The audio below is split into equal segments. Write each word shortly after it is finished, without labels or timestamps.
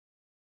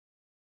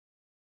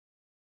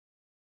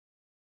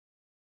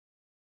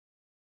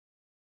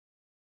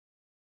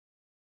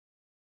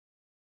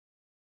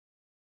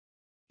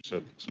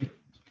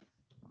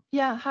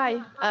Yeah,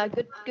 hi.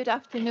 Good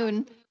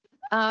afternoon.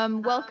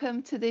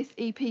 Welcome to this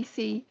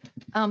EPC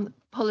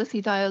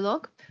policy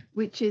dialogue,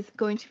 which is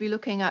going to be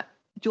looking at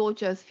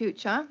Georgia's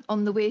future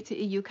on the way to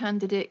EU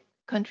candidate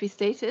country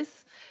status,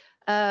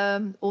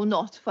 or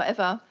not,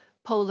 forever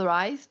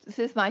polarised. This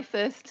is my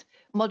first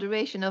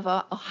moderation of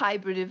a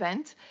hybrid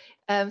event,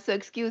 so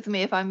excuse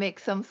me if I make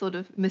some sort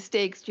of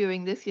mistakes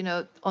during this,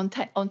 on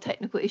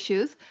technical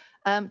issues.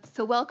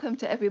 So welcome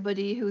to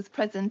everybody who's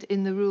present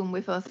in the room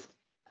with us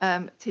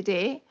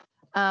today,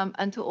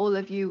 and to all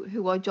of you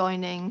who are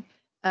joining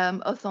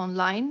us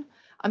online.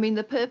 I mean,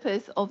 the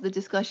purpose of the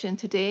discussion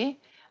today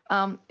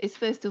is,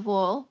 first of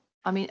all,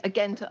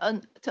 again,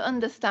 to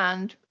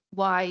understand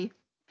why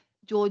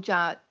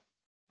Georgia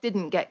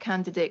didn't get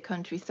candidate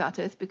country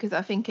status, because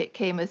I think it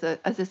came as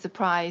a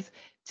surprise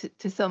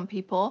to some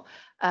people,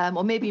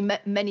 or maybe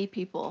many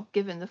people,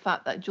 given the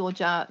fact that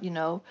Georgia,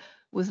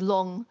 was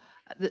long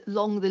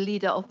the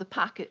leader of the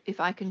pack,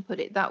 if I can put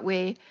it that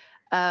way,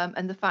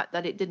 and the fact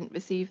that it didn't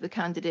receive the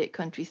candidate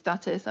country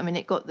status. I mean,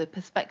 it got the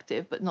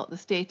perspective, but not the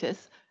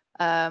status,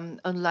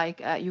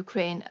 unlike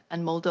Ukraine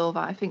and Moldova.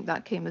 I think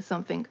that came as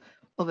something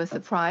of a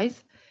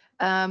surprise.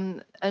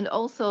 And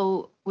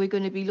also, we're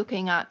going to be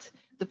looking at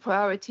the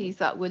priorities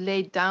that were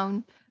laid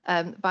down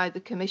by the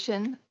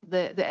Commission,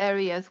 the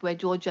areas where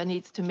Georgia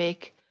needs to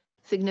make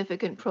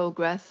significant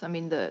progress. I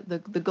mean,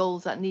 the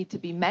goals that need to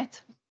be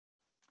met.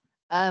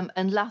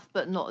 And last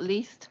but not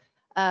least,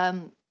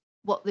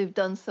 what they've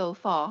done so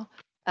far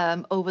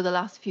over the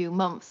last few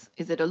months.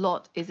 Is it a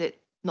lot? Is it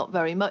not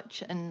very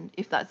much? And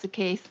if that's the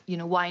case,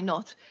 why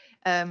not?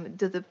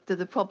 Do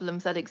the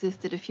problems that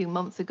existed a few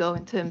months ago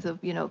in terms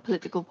of,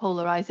 political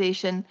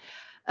polarization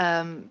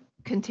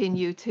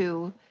continue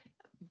to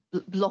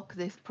block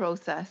this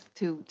process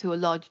to a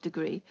large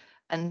degree,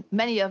 and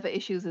many other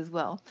issues as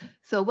well.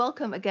 So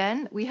welcome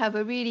again. We have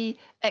a really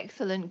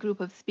excellent group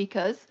of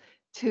speakers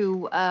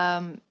to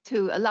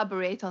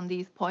elaborate on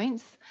these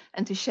points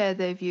and to share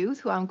their views,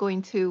 who I'm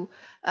going to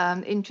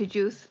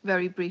introduce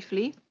very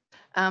briefly.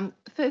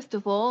 First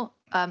of all,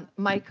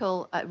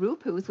 Michael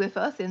Rupp, who is with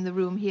us in the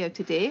room here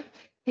today.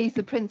 He's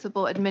the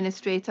Principal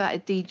Administrator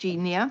at DG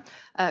NEAR,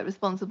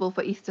 responsible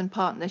for Eastern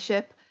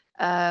Partnership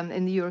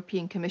in the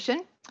European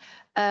Commission.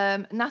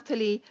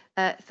 Nathalie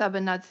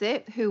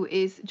Sabanadze, who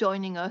is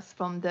joining us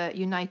from the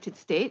United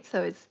States.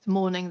 So it's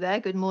morning there.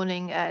 Good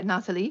morning,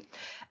 Nathalie.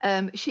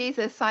 She's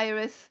a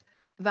Cyrus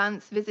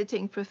Vance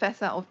Visiting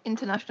Professor of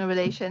International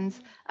Relations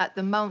at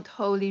the Mount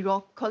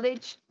Holyoke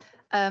College,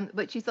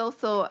 but she's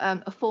also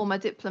a former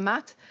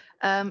diplomat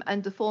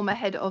and the former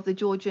head of the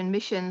Georgian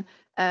mission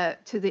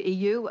to the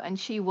EU, and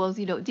she was,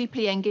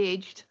 deeply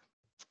engaged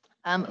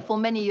for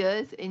many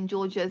years in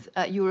Georgia's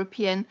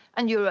European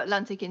and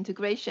Euro-Atlantic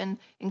integration,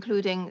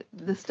 including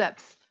the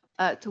steps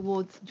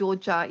towards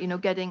Georgia,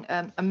 getting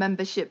a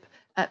membership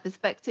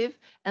perspective.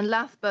 And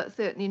last but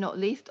certainly not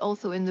least,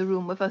 also in the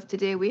room with us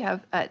today, we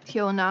have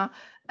Teona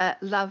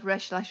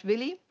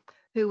Lavrelashvili,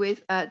 who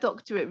is a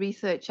doctorate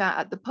researcher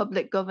at the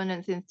Public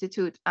Governance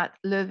Institute at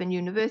Leuven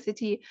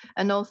University,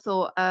 and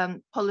also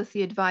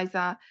policy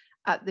advisor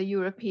at the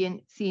European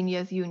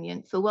Seniors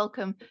Union. So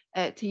welcome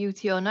to you,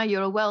 Teona.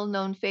 You're a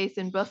well-known face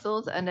in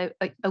Brussels and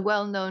a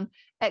well-known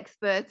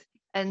expert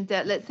and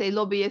let's say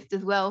lobbyist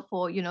as well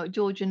for,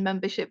 Georgian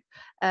membership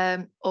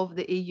of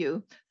the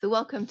EU. So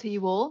welcome to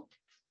you all.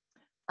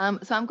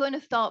 So I'm going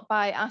to start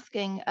by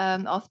asking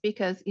our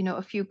speakers,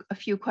 a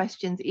few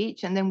questions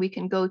each, and then we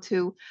can go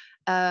to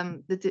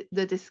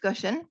the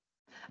discussion.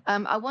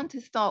 I want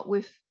to start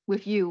with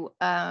you,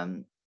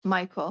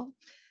 Michael,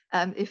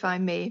 if I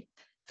may.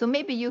 So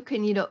maybe you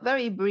can,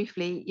 very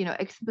briefly,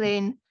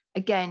 explain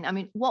again. I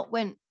mean, what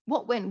went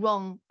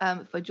wrong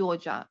for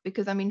Georgia?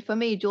 Because for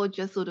me,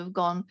 Georgia's sort of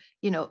gone,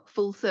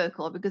 full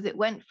circle, because it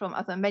went from,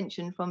 as I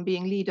mentioned, from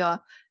being leader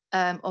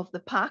of the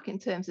pack in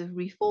terms of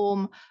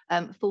reform,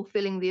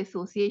 fulfilling the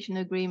association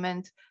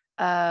agreement,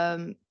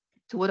 to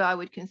what I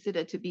would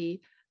consider to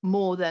be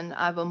more than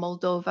either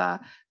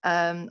Moldova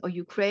or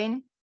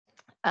Ukraine,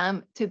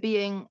 to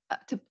being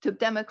to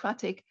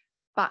democratic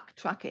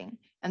backtracking.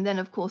 And then,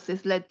 of course,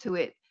 this led to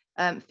it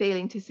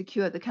failing to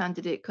secure the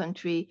candidate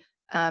country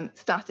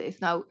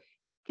status. Now,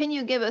 can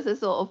you give us a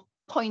sort of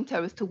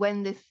pointer as to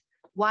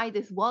why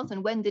this was,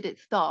 and when did it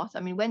start? I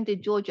mean, when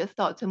did Georgia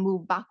start to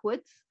move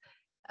backwards?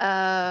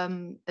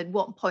 At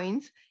what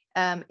point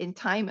in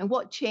time, and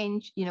what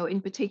changed,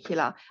 in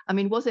particular? I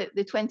mean, was it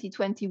the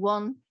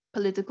 2021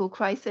 political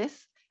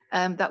crisis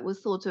that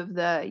was sort of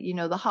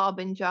the, the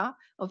harbinger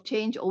of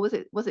change, or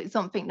was it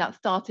something that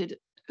started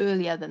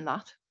earlier than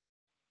that?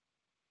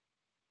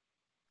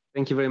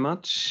 Thank you very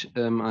much.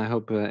 I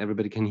hope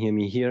everybody can hear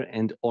me here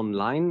and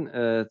online.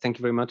 Thank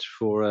you very much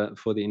for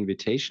the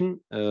invitation.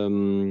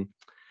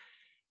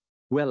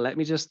 Well, let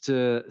me just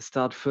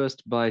start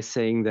first by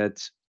saying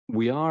that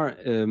we are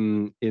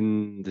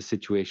in the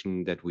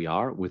situation that we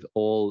are with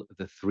all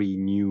the three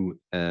new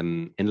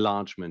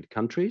enlargement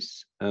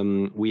countries.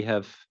 We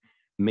have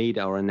made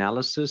our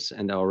analysis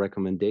and our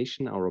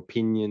recommendation. Our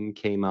opinion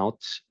came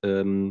out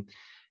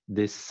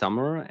this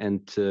summer,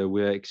 and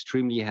we're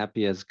extremely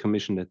happy as a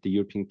Commission that the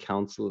European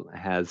Council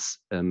has,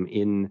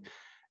 in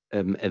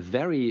a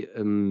very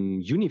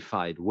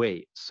unified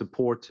way,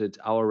 supported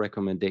our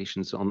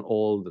recommendations on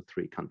all the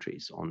three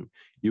countries, on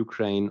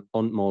Ukraine,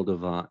 on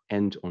Moldova,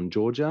 and on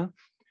Georgia.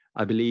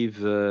 I believe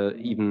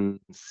even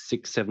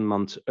 6-7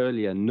 months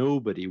earlier,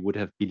 nobody would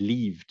have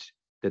believed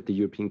that the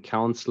European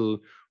Council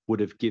would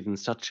have given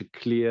such a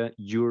clear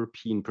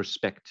European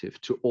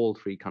perspective to all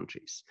three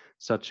countries,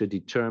 such a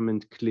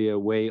determined, clear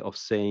way of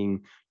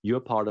saying you're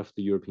part of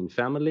the European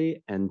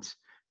family, and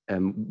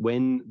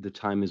when the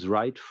time is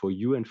right for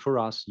you and for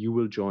us, you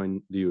will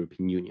join the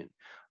European Union.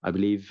 I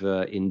believe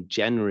in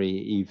January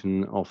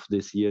even of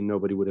this year,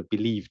 nobody would have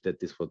believed that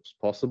this was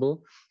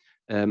possible.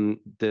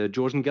 The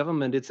Georgian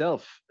government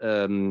itself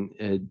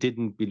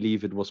didn't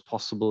believe it was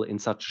possible in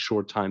such a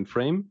short time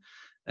frame.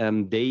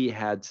 They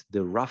had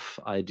the rough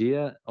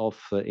idea of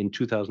in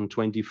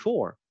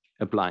 2024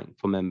 applying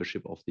for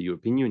membership of the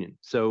European Union.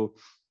 So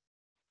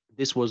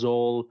this was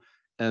all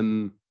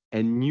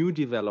a new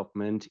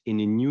development in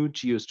a new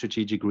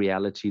geostrategic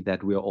reality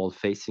that we are all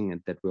facing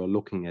and that we are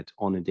looking at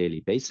on a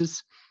daily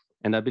basis.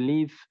 And I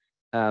believe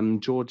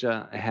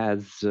Georgia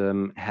has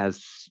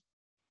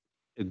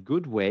a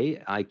good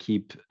way. I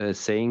keep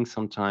saying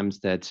sometimes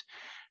that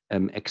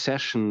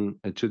accession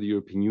to the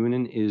European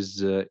Union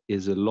is a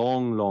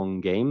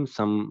long game.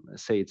 Some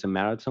say it's a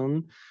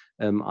marathon.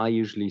 I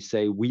usually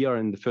say we are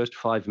in the first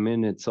 5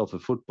 minutes of a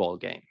football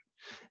game.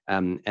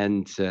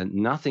 And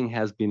nothing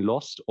has been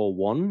lost or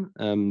won.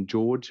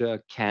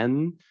 Georgia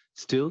can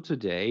still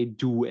today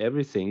do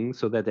everything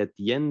so that at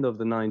the end of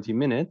the 90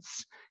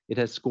 minutes, it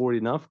has scored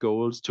enough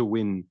goals to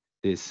win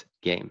this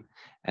game.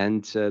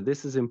 And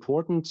this is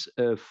important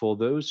for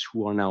those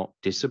who are now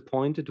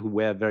disappointed, who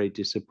were very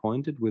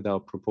disappointed with our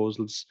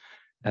proposals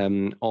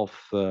to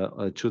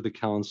the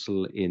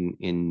Council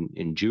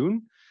in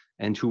June,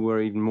 and who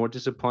were even more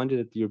disappointed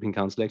that the European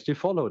Council actually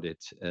followed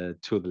it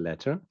to the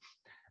letter.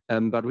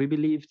 But we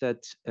believe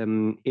that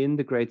in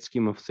the great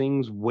scheme of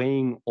things,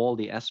 weighing all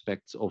the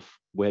aspects of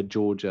where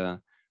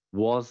Georgia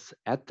was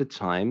at the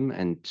time,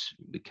 and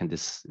we can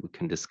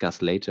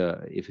discuss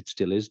later if it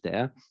still is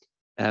there,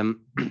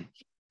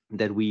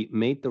 that we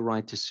made the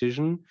right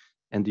decision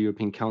and the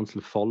European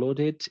Council followed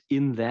it.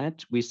 In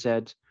that, we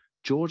said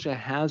Georgia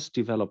has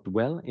developed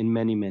well in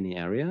many, many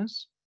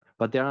areas,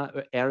 but there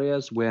are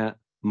areas where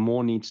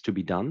more needs to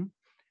be done.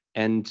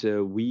 And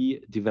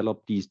we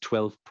developed these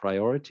 12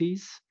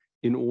 priorities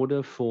in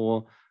order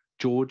for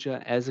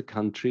Georgia as a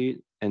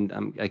country, and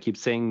I keep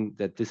saying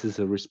that this is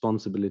a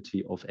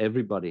responsibility of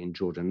everybody in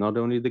Georgia, not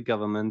only the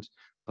government,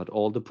 but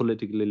all the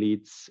political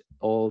elites,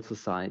 all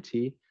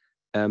society,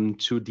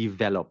 to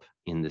develop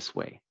in this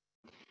way.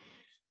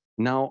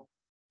 Now,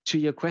 to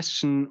your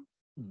question,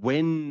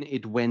 when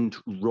it went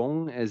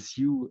wrong, as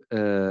you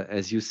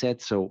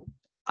said, so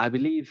I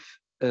believe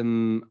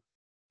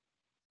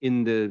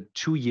in the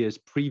 2 years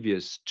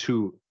previous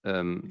to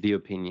the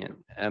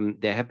opinion,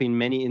 there have been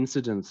many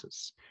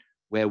incidences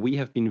where we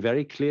have been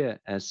very clear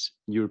as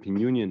European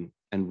Union,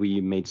 and we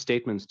made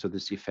statements to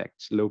this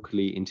effect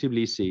locally in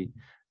Tbilisi,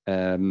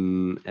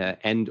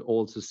 and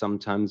also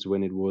sometimes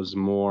when it was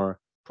more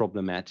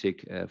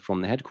problematic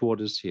from the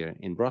headquarters here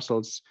in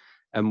Brussels,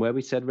 where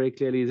we said very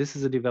clearly, this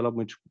is a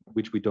development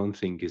which we don't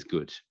think is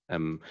good.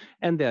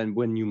 And there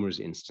were numerous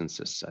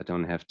instances. I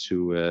don't have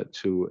to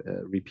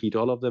repeat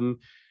all of them.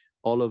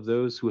 All of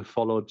those who have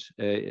followed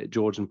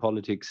Georgian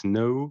politics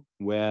know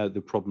where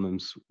the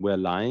problems were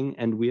lying,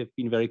 and we have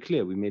been very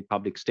clear. We made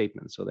public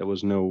statements, so there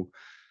was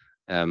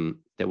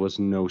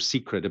no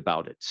secret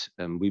about it.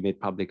 We made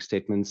public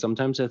statements,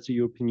 sometimes as the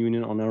European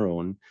Union on our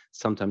own,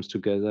 sometimes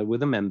together with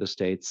the member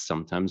states,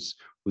 sometimes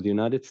with the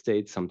United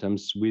States,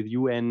 sometimes with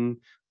UN,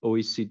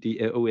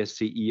 OECD,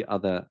 OSCE,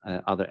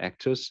 other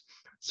actors.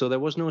 So there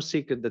was no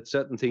secret that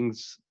certain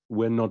things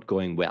were not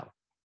going well.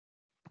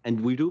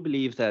 And we do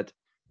believe that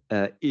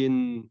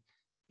in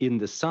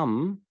the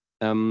sum,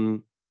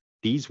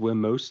 these were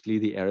mostly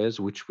the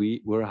areas which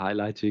we were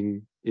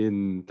highlighting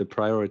in the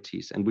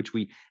priorities and which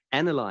we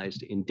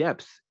analyzed in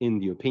depth in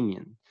the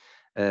opinion.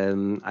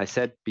 I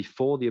said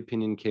before the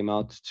opinion came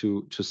out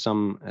to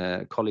some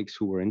colleagues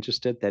who were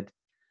interested that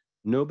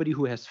nobody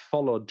who has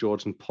followed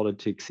Georgian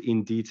politics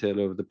in detail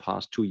over the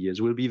past 2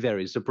 years will be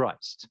very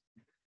surprised.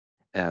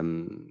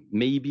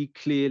 Maybe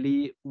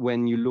clearly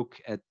when you look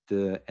at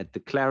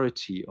the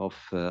clarity of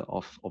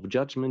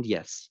judgment,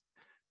 yes,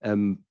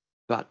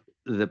 but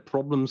the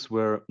problems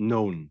were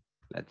known,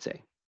 let's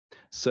say.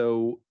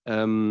 So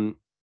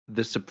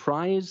the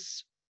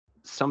surprise,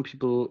 some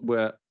people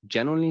were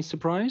genuinely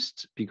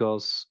surprised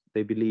because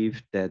they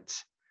believed that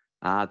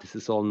this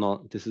is all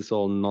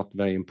not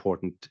very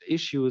important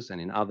issues, and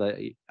in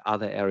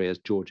other areas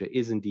Georgia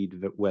is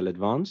indeed well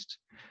advanced.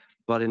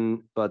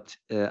 But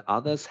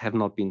others have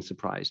not been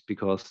surprised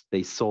because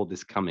they saw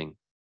this coming,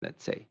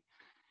 let's say.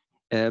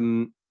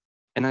 And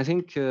I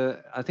think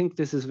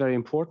this is very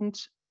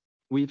important.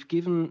 We've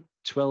given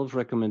 12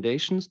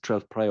 recommendations,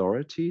 12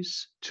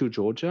 priorities to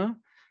Georgia,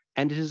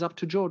 and it is up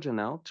to Georgia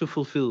now to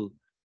fulfill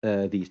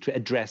to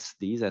address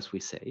these, as we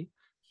say,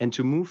 and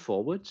to move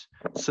forward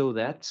so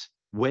that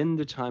when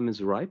the time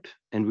is ripe,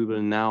 and we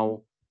will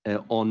now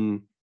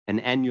on an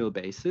annual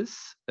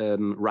basis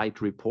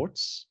write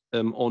reports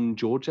on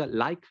Georgia,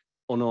 like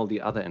on all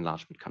the other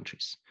enlargement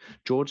countries.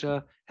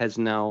 Georgia has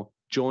now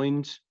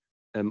joined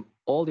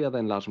all the other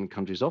enlargement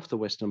countries of the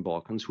Western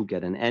Balkans, who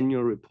get an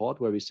annual report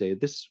where we say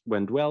this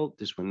went well,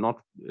 this went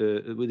not,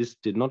 this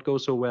did not go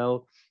so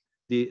well.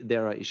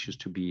 There are issues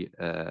to be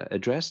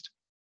addressed,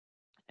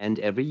 and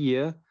every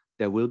year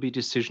there will be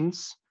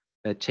decisions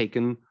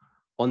taken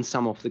on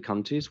some of the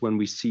countries when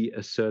we see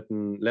a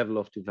certain level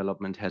of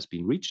development has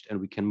been reached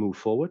and we can move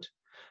forward.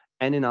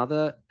 And in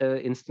other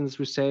instances,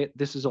 we say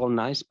this is all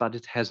nice, but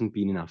it hasn't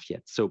been enough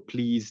yet. So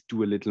please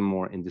do a little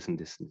more in this and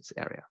this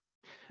area.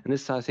 And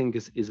this, I think,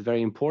 is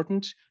very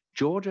important.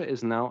 Georgia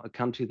is now a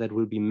country that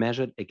will be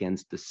measured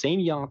against the same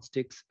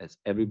yardsticks as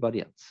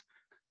everybody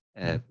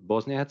else.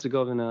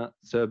 Bosnia-Herzegovina,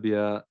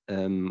 Serbia,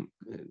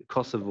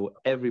 Kosovo,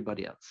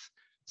 everybody else.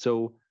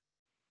 So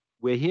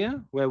we're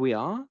here where we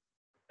are.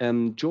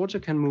 Georgia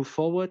can move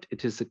forward.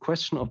 It is a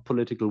question of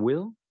political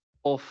will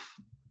of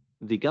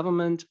the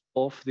government,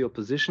 of the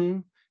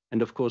opposition.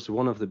 And of course,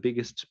 one of the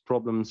biggest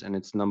problems, and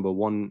it's number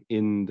one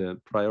in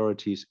the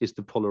priorities, is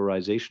the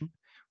polarization,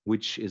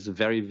 which is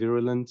very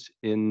virulent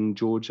in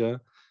Georgia.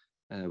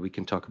 We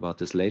can talk about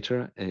this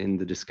later in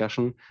the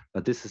discussion,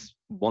 but this is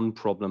one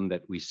problem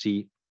that we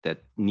see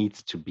that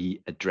needs to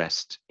be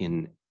addressed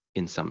in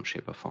some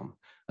shape or form.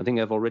 I think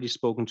I've already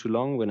spoken too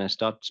long. When I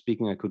start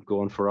speaking, I could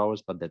go on for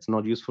hours, but that's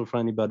not useful for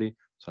anybody.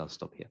 So I'll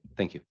stop here.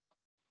 Thank you.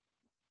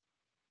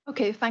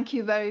 Okay, thank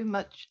you very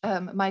much,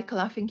 Michael.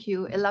 I think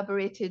you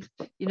elaborated,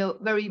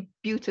 very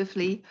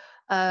beautifully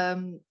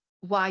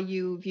why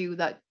you view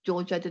that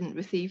Georgia didn't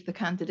receive the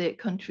candidate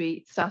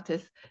country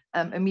status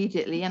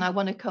immediately. And I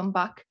want to come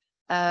back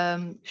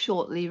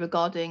shortly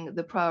regarding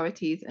the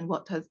priorities and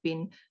what has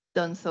been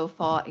done so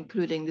far,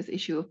 including this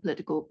issue of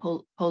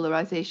political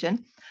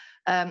polarization.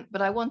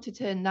 But I want to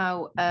turn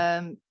now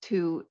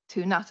to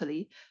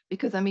Nathalie,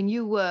 because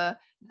you were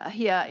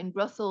here in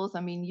Brussels.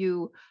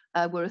 You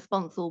were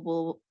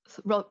responsible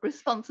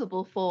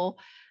for,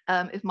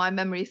 if my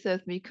memory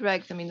serves me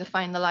correct, the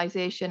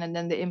finalization and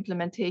then the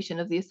implementation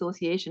of the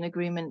association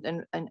agreement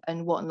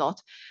and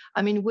whatnot.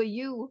 Were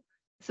you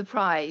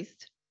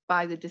surprised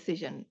by the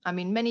decision?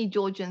 Many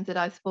Georgians that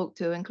I spoke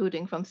to,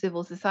 including from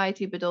civil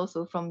society, but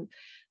also from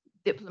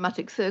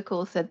diplomatic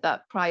circles, said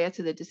that prior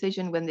to the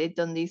decision, when they'd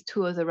done these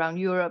tours around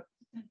Europe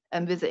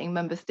and visiting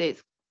member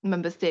state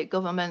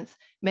governments,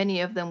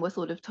 many of them were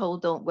sort of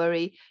told, don't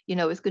worry,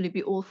 it's going to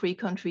be all three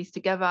countries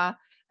together.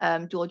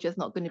 Georgia's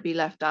not going to be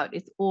left out.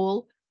 It's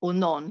all or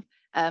none.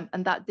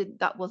 And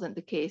that wasn't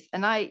the case.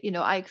 And I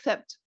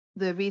accept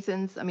the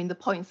reasons, the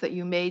points that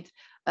you made,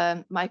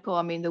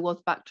 Michael. There was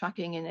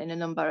backtracking in a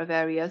number of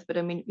areas,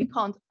 but we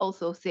can't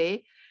also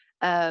say,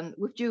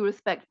 with due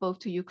respect both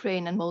to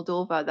Ukraine and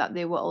Moldova, that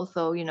they were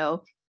also,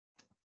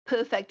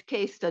 perfect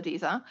case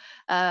studies.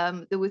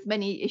 There was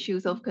many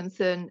issues of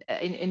concern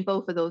in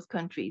both of those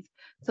countries.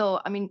 So,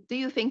 do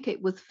you think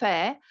it was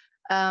fair?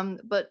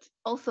 But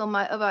also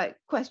my other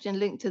question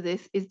linked to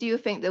this is, do you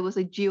think there was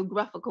a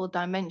geographical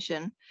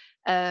dimension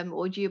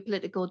or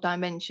geopolitical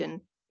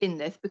dimension in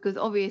this? Because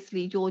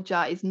obviously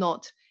Georgia is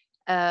not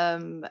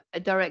a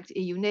direct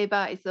EU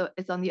neighbor.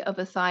 It's on the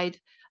other side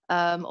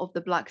of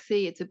the Black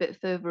Sea. It's a bit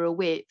further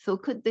away. So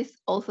could this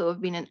also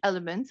have been an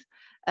element,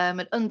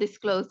 an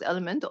undisclosed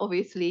element,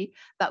 obviously,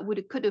 that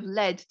could have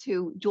led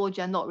to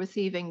Georgia not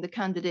receiving the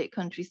candidate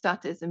country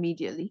status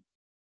immediately?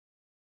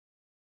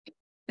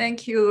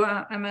 Thank you,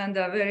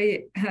 Amanda.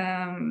 Very,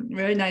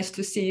 very nice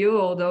to see you,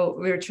 although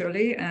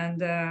virtually,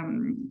 and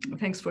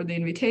thanks for the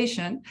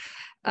invitation.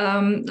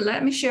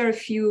 Let me share a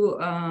few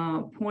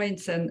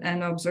points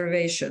and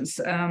observations.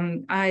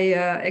 I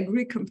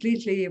agree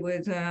completely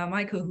with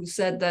Michael, who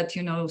said that,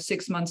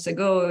 6 months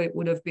ago, it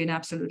would have been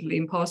absolutely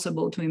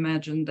impossible to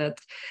imagine that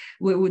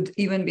we would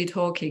even be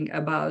talking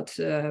about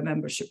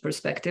membership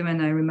perspective.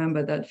 And I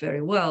remember that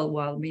very well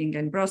while being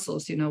in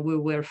Brussels. We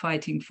were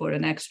fighting for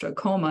an extra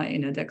comma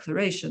in a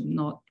declaration,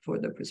 not for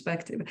the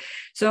perspective.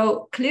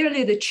 So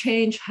clearly the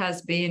change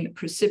has been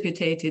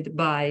precipitated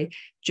by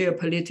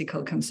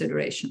geopolitical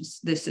considerations.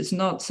 This is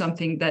not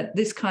something that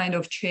this kind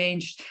of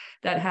change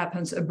that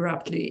happens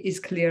abruptly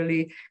is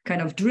clearly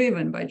kind of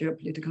driven by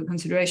geopolitical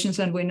considerations,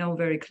 and we know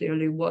very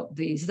clearly what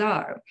these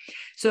are.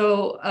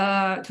 So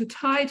to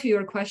tie to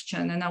your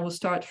question, and I will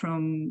start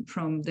from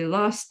the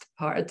last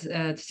part,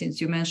 since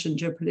you mentioned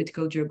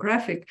geopolitical,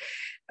 geographic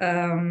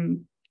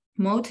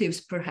motives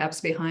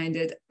perhaps behind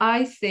it.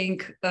 I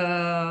think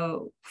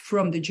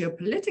from the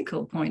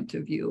geopolitical point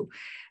of view,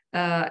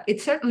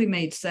 it certainly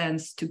made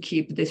sense to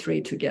keep the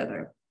three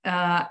together.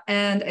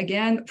 And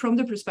again, from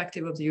the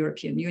perspective of the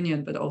European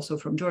Union, but also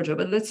from Georgia,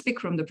 but let's speak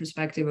from the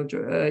perspective of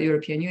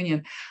European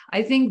Union.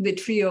 I think the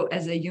trio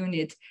as a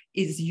unit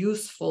is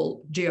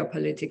useful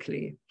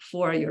geopolitically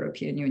for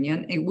European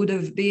Union. It would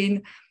have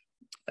been,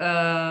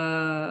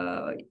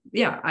 I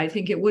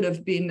think it would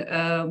have been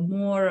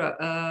more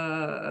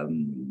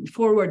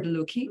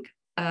forward-looking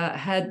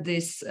had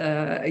this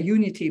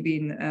unity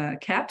been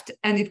kept,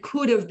 and it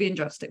could have been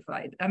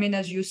justified. I mean,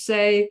 as you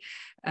say,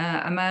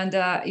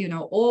 Amanda,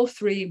 all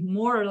three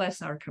more or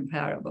less are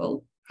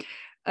comparable,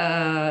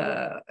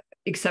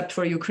 except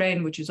for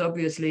Ukraine, which is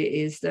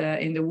obviously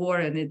in the war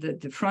and in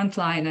the front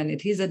line, and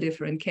it is a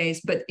different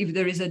case. But if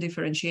there is a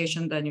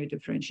differentiation, then you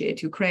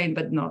differentiate Ukraine,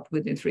 but not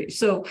within three.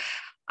 So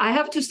I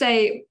have to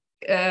say,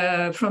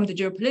 from the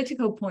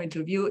geopolitical point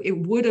of view, it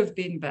would have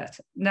been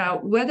better. Now,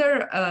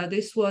 whether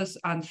this was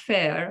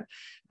unfair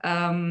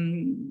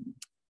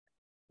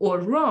or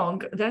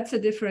wrong, that's a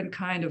different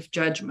kind of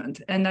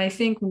judgment. And I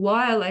think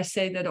while I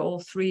say that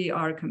all three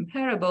are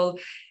comparable,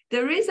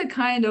 there is a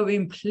kind of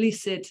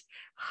implicit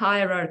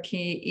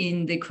hierarchy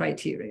in the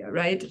criteria,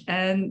 right?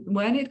 And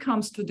when it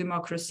comes to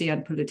democracy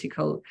and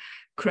political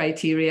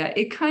criteria,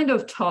 it kind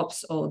of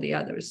tops all the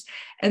others.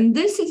 And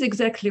this is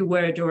exactly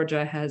where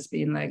Georgia has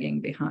been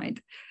lagging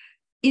behind.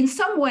 In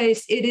some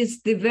ways, it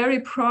is the very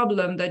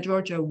problem that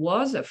Georgia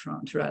was a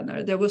front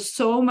runner. There was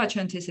so much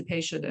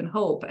anticipation and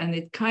hope, and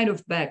it kind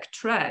of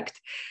backtracked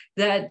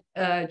that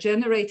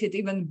generated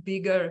even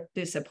bigger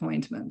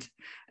disappointment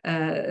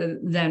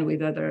than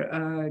with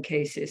other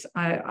cases,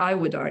 I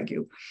would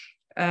argue.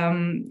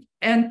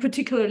 And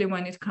particularly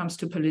when it comes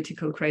to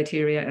political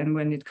criteria and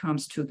when it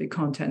comes to the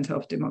content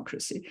of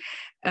democracy.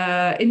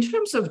 In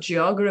terms of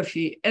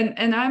geography,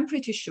 and I'm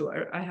pretty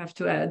sure, I have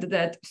to add,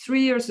 that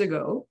 3 years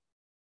ago,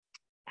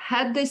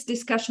 had this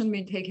discussion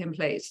been taking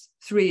place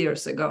 3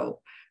 years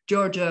ago,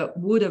 Georgia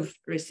would have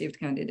received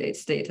candidate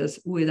status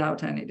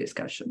without any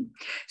discussion.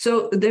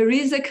 So there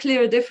is a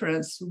clear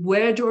difference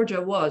where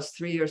Georgia was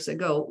 3 years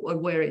ago or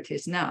where it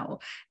is now.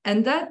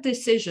 And that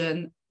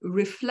decision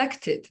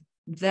reflected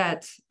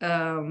that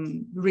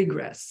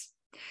regress.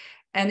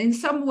 And in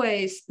some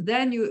ways,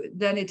 then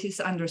it is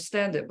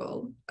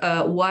understandable,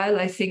 while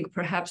I think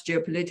perhaps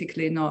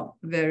geopolitically not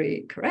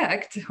very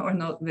correct or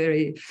not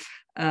very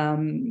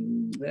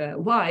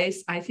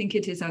wise, I think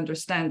it is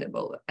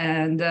understandable.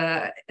 And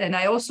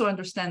I also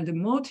understand the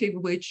motive,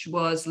 which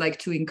was like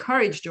to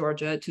encourage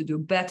Georgia to do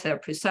better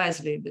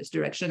precisely in this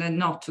direction and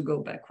not to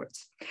go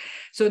backwards.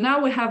 So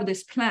now we have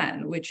this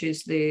plan, which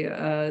is the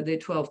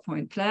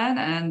 12-point plan,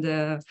 and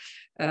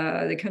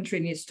the country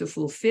needs to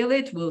fulfill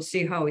it. We'll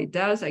see how it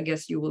does. I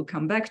guess you will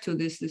come back to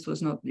this. This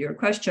was not your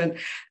question.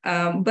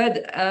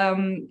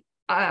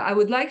 I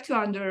would like to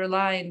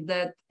underline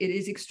that it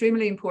is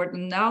extremely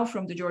important now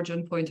from the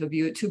Georgian point of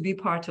view to be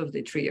part of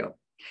the trio,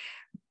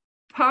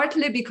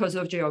 partly because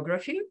of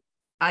geography.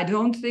 I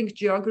don't think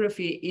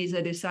geography is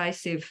a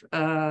decisive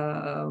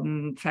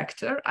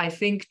factor. I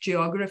think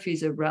geography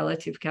is a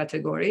relative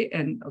category.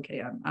 And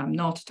okay, I'm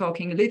not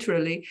talking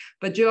literally,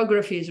 but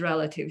geography is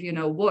relative.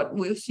 What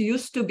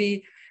used to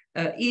be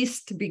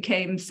east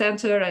became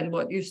center, and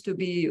what used to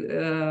be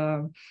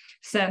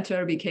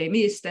center became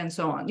east, and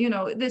so on.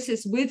 This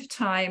is with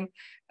time,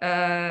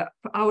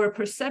 our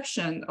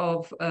perception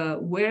of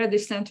where the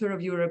center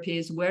of Europe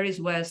is, where is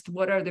West,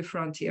 what are the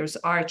frontiers,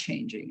 are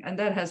changing. And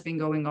that has been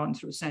going on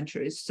through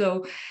centuries.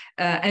 So,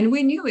 and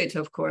we knew it,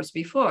 of course,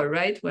 before,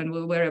 right? When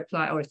we were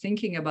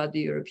thinking about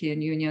the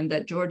European Union,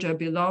 that Georgia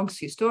belongs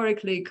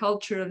historically,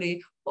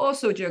 culturally,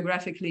 also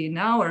geographically, in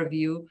our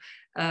view.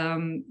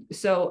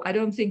 So I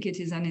don't think it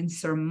is an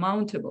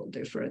insurmountable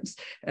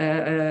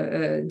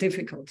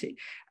difficulty.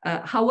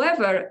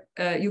 However,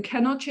 you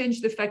cannot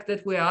change the fact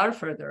that we are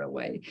further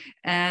away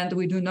and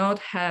we do not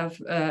have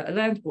a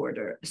land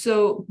border.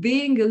 So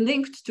being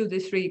linked to the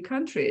three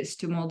countries,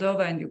 to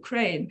Moldova and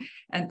Ukraine,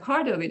 and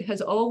part of it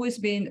has always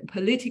been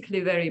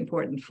politically very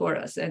important for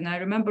us. And I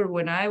remember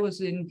when I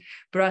was in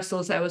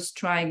Brussels, I was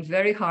trying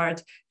very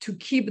hard to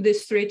keep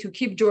this three, to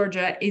keep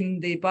Georgia in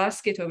the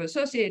basket of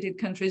associated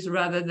countries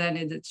rather than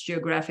in its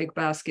geographic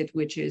basket,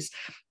 which is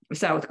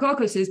South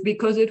Caucasus,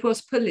 because it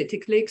was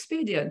politically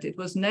expedient. It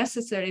was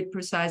necessary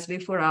precisely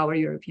for our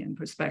European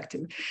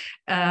perspective.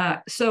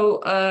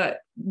 So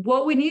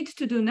what we need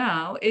to do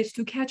now is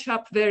to catch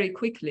up very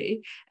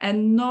quickly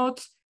and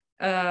not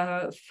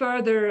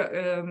further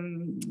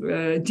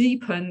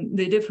deepen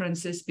the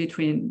differences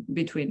between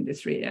the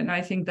three. And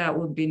I think that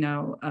would be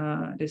now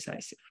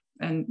decisive.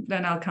 And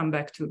then I'll come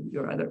back to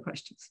your other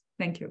questions.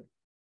 Thank you.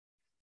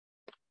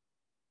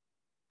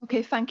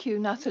 Okay, thank you,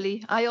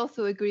 Nathalie. I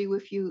also agree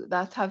with you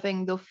that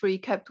having the three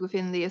kept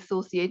within the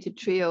associated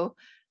trio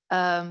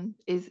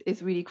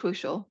is really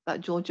crucial,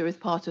 that Georgia is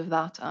part of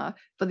that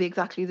for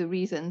exactly the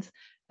reasons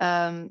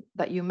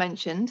that you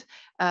mentioned.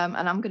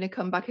 And I'm going to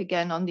come back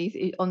again on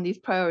these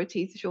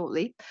priorities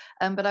shortly.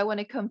 But I want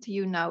to come to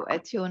you now,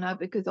 Teona,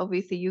 because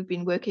obviously you've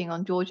been working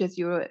on Georgia's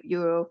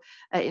Euro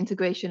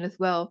integration as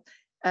well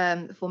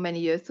for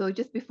many years. So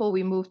just before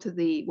we move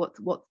to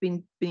what's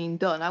been being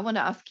done, I want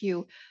to ask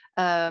you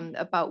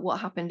about what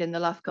happened in the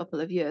last couple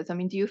of years. I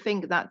mean, do you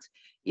think that,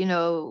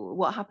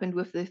 what happened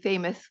with the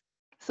famous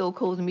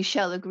so-called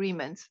Michel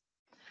agreement,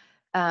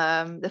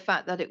 the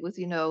fact that it was,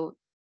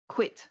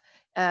 quit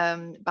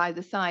by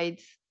the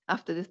sides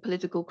after this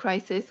political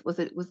crisis,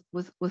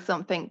 was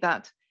something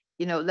that,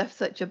 left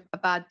such a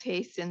bad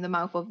taste in the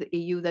mouth of the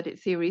EU that it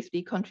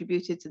seriously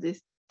contributed to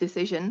this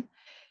decision?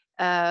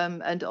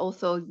 and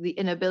also the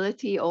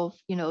inability of,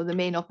 the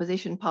main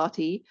opposition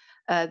party,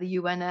 the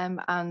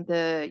UNM, and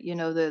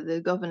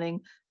the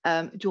governing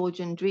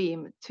Georgian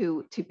Dream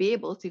to be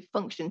able to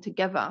function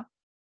together,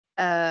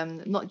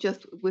 not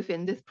just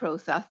within this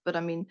process, but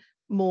I mean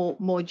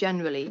more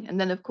generally. And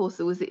then, of course,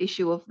 there was the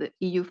issue of the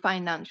EU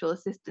financial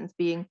assistance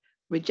being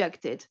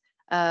rejected.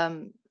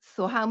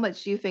 So how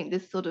much do you think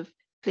this sort of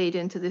played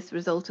into this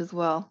result as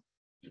well?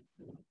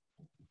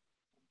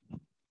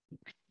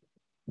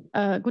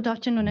 Good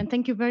afternoon, and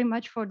thank you very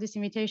much for this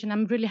invitation.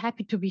 I'm really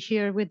happy to be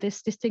here with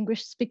these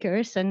distinguished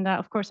speakers, and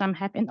of course I'm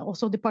happy, and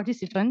also the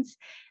participants,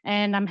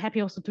 and I'm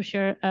happy also to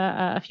share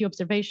a few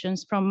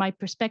observations from my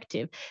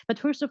perspective. But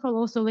first of all,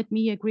 also let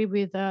me agree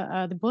with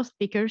the both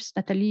speakers,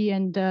 Nathalie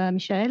and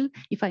Michel,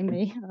 if I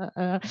may,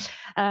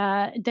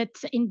 that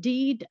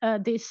indeed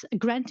this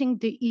granting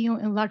the EU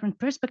enlargement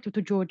perspective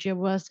to Georgia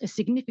was a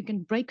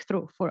significant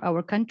breakthrough for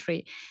our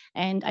country.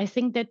 And I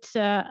think that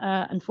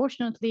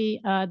unfortunately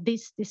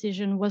this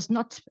decision was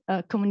not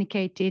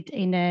communicated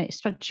in a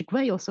strategic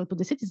way also to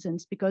the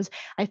citizens, because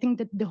I think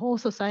that the whole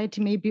society,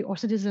 maybe our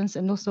citizens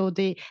and also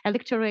the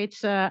electorate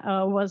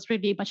was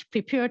really much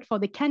prepared for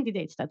the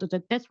candidate status.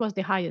 That was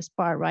the highest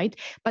bar, right?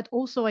 But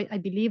also I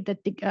believe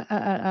that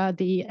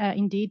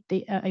indeed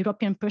the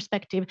European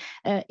perspective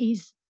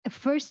is the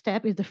first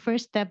step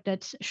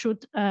that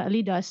should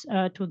lead us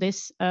to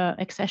this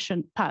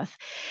accession path.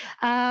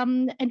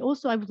 And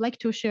also, I would like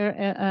to share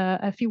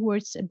a few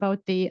words about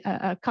the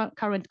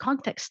current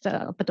context,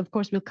 but of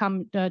course, we'll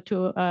come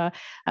to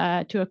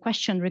a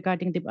question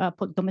regarding the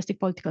domestic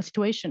political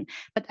situation.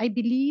 But I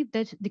believe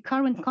that the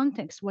current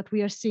context, what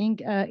we are seeing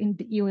in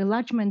the EU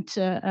enlargement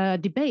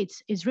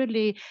debates, is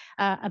really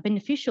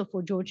beneficial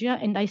for Georgia,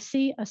 and I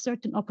see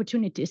certain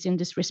opportunities in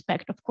this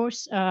respect. Of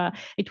course,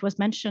 it was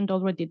mentioned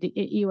already, the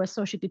EU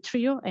associated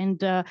trio,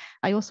 and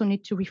I also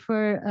need to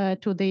refer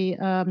to the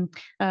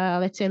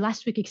let's say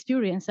last week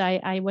experience.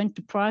 I went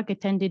to Prague,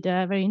 attended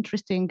a very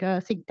interesting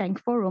think tank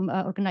forum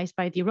organized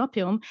by the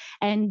European,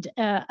 and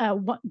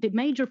what the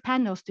major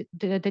panels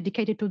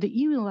dedicated to the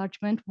EU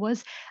enlargement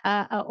was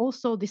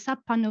also the sub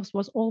panels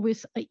was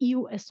always a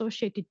EU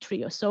associated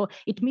trio. So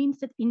it means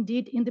that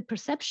indeed in the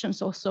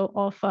perceptions also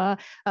of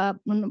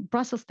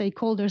Brussels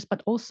stakeholders,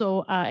 but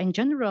also in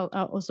general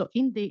also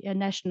in the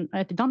national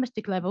at the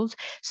domestic levels.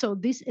 So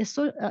this is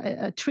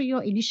a trio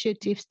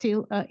initiative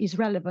still is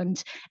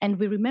relevant. And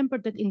we remember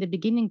that in the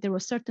beginning, there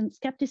was certain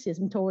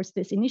skepticism towards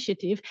this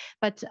initiative.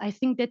 But I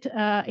think that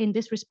in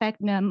this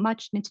respect,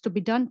 much needs to be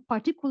done,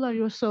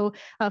 particularly also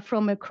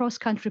from a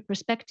cross-country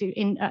perspective.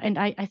 And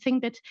I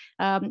think that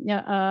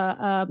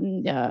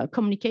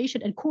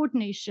communication and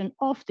coordination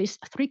of these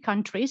three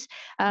countries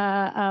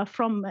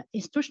from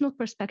institutional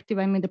perspective,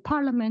 I mean, the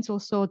parliaments,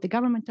 also the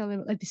governmental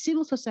level, at the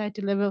civil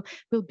society level,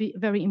 will be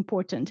very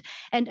important.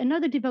 And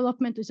another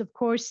development is, of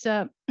course,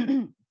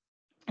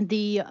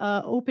 the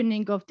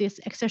opening of these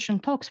accession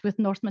talks with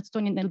North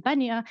Macedonia and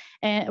Albania,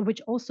 which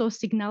also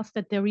signals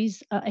that there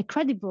is a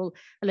credible,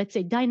 let's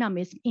say,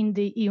 dynamism in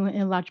the EU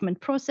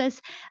enlargement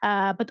process.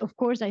 But of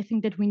course, I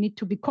think that we need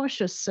to be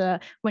cautious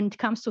when it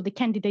comes to the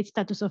candidate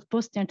status of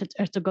Bosnia and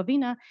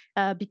Herzegovina,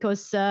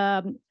 because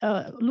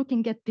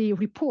looking at the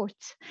report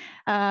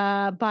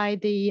by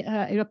the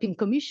European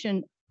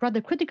Commission, rather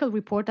critical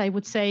report, I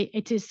would say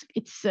it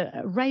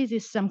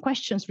raises some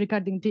questions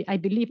regarding the, I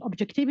believe,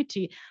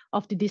 objectivity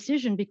of the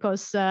decision,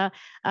 because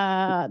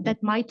that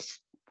might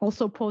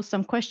also pose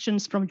some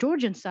questions from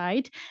Georgian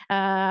side,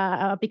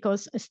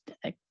 because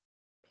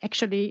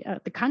actually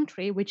the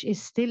country, which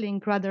is still in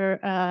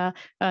rather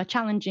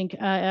challenging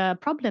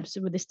problems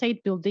with the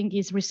state building,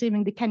 is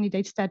receiving the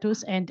candidate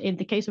status. And in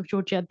the case of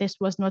Georgia, this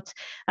was not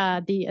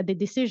the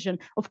decision.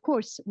 Of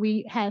course,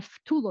 we have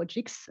two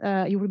logics.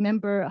 You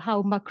remember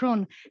how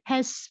Macron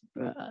has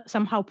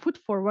somehow put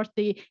forward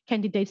the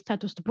candidate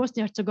status to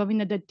Bosnia and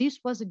Herzegovina, that this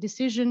was a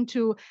decision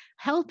to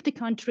help the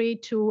country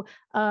to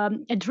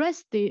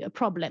address the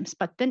problems.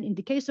 But then in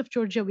the case of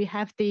Georgia, we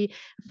have the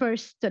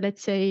first,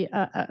 let's say,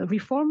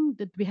 reform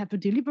that we have to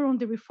deliver on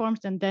the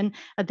reforms, and then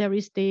there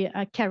is the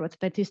carrot,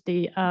 that is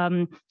the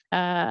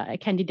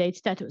candidate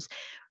status.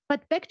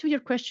 But back to your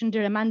question,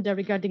 dear Amanda,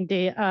 regarding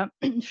the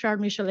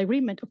Charles Michel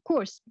agreement. Of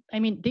course, I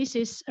mean, this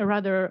is a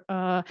rather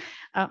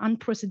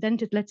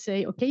unprecedented, let's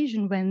say,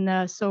 occasion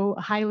when so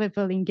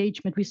high-level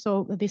engagement, we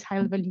saw this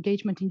high-level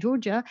engagement in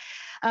Georgia.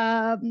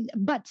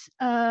 But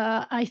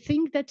I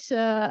think that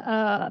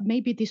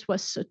maybe this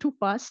was too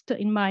fast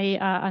in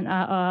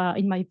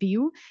my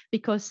view,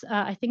 because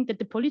I think that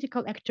the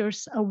political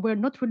actors were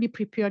not really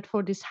prepared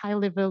for this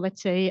high-level,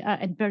 let's say,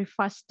 and very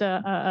fast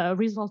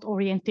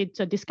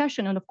result-oriented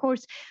discussion. And of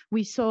course,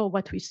 we saw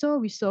what we saw.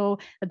 We saw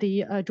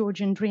the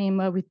Georgian Dream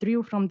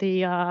withdrew from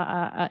the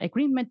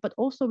agreement, but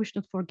also we should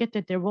not forget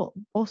that there were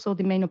also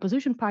the main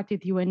opposition party,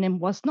 the UNM,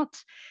 was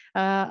not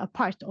a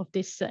part of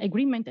this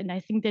agreement. And I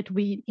think that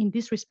we, in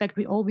this respect,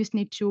 we always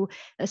need to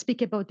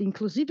speak about the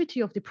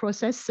inclusivity of the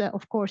process.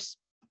 Of course,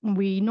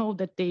 we know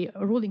that the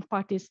ruling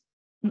parties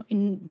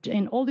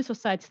in all the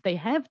societies, they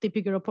have the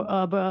bigger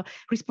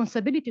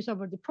responsibilities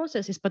over the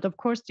processes, but of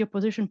course the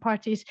opposition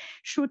parties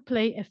should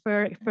play a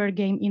fair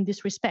game in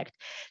this respect.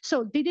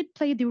 So did it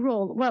play the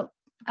role? Well,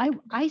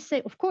 I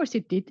say, of course,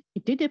 it did.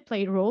 It did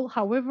play a role.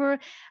 However,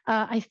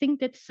 I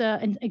think that's,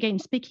 and again,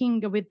 speaking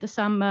with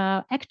some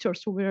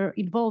actors who were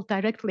involved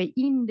directly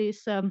in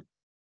this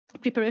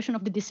preparation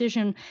of the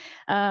decision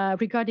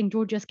regarding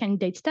Georgia's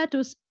candidate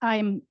status,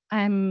 I'm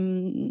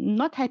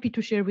not happy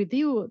to share with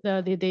you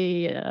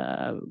the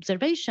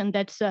observation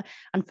that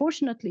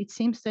unfortunately it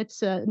seems that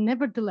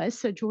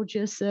nevertheless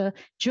Georgia's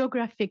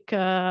geographic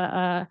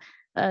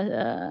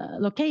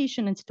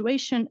location and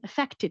situation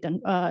affected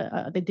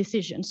the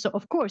decision. So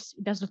of course,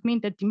 it does not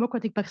mean that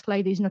democratic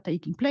backsliding is not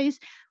taking place.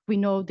 We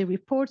know the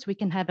reports. We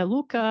can have a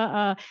look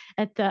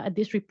at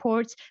these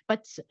reports,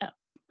 but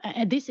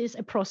this is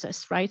a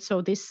process, right?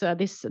 So this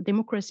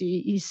democracy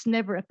is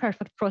never a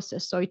perfect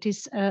process. So it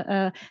is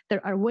there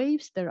are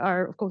waves, there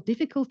are of course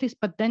difficulties,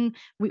 but then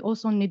we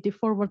also need the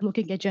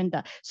forward-looking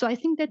agenda. So I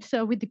think that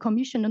with the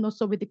Commission and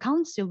also with the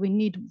Council, we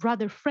need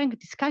rather frank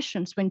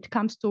discussions when it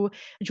comes to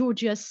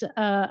Georgia's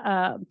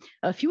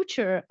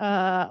future.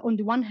 On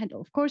the one hand,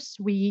 of course,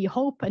 we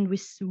hope and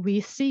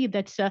we see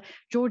that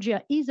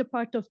Georgia is a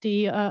part of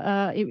the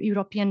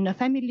European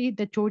family,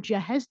 that Georgia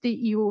has the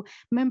EU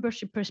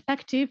membership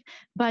perspective.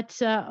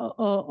 But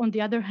on the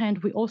other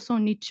hand, we also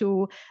need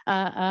to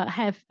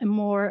have a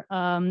more,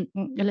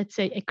 let's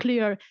say, a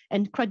clear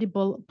and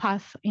credible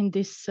path in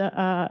this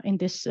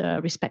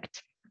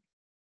respect.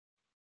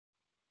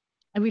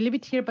 I will leave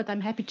it here, but I'm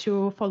happy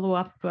to follow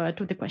up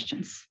to the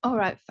questions. All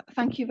right,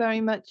 thank you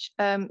very much,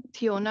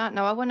 Teona.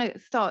 Now I want to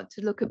start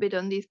to look a bit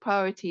on these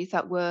priorities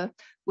that were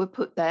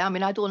put there. I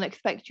mean, I don't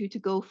expect you to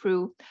go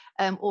through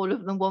all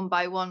of them one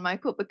by one,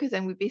 Michael, because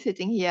then we'd be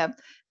sitting here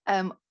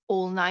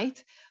all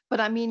night. But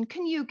I mean,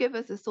 can you give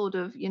us a sort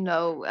of,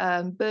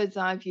 bird's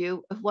eye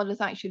view of what has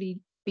actually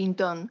been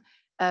done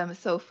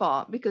so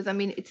far? Because I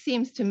mean, it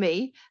seems to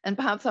me, and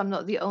perhaps I'm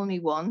not the only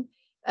one,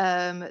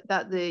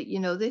 that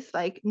this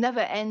like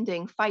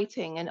never-ending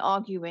fighting and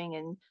arguing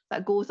and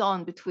that goes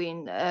on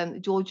between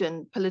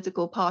Georgian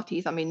political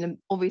parties. I mean,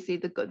 obviously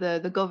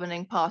the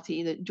governing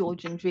party, the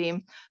Georgian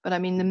Dream, but I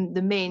mean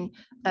the main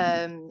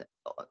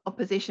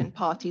opposition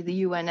party,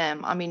 the UNM.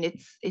 I mean,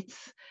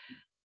 it's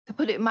to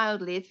put it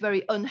mildly, it's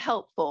very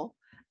unhelpful.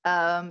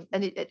 And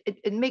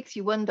it makes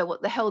you wonder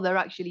what the hell they're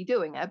actually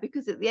doing,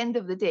 because at the end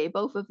of the day,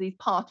 both of these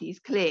parties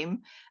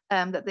claim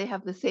that they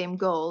have the same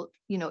goal,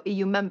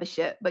 EU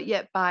membership, but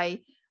yet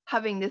by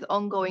having this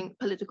ongoing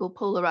political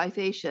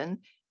polarization,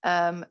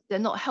 they're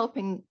not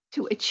helping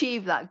to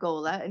achieve that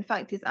goal. In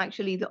fact, it's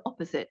actually the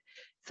opposite.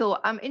 So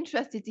I'm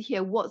interested to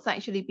hear what's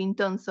actually been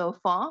done so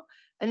far.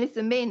 And it's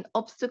the main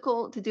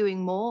obstacle to doing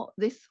more,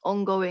 this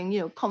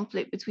ongoing,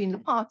 conflict between the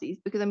parties,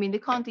 because I mean, they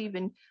can't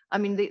even, I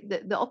mean,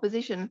 the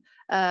opposition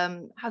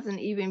hasn't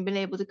even been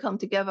able to come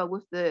together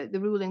with the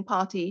ruling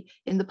party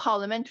in the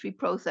parliamentary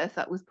process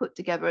that was put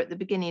together at the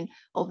beginning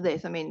of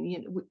this. I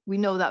mean, we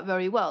know that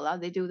very well.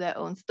 They do their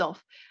own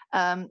stuff.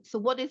 So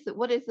what is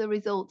the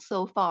result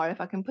so far, if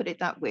I can put it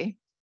that way?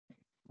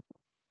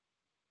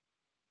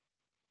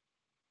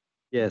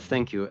 Yes,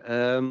 thank you.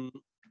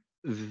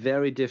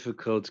 Very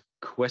difficult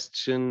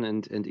question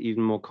and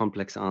even more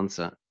complex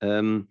answer.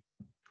 Well,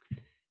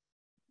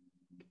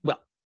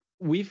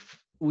 we've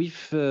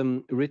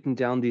written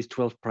down these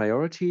 12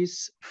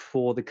 priorities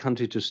for the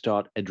country to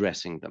start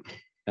addressing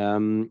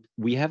them.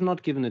 We have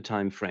not given a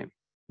time frame.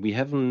 We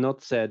have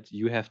not said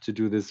you have to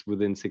do this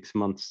within 6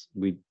 months.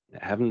 We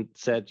haven't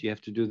said you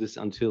have to do this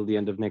until the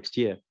end of next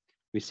year.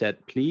 We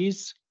said,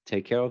 please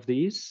take care of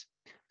these,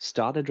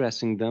 start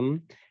addressing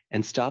them,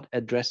 and start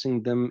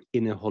addressing them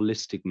in a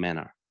holistic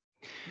manner.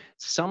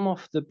 Some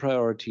of the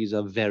priorities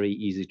are very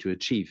easy to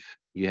achieve.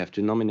 You have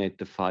to nominate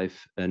the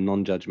 5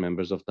 non-judge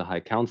members of the High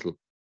Council.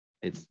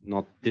 It's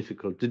not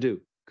difficult to do.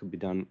 It could be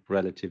done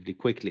relatively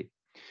quickly.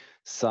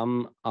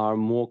 Some are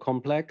more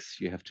complex.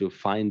 You have to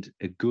find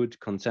a good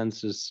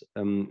consensus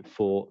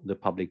for the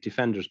public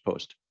defender's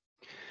post.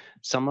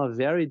 Some are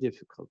very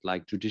difficult,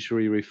 like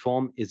judiciary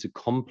reform is a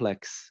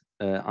complex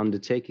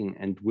undertaking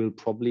and will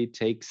probably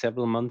take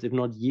several months, if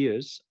not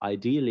years.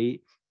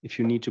 Ideally, if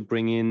you need to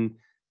bring in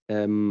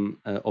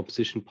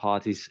opposition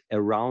parties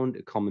around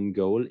a common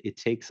goal, it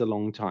takes a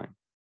long time.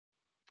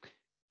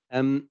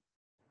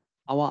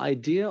 Our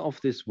idea of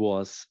this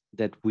was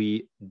that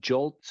we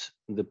jolt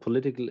the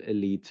political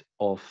elite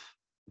of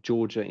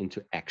Georgia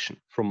into action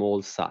from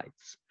all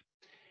sides.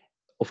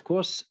 Of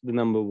course, the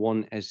number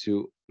one, as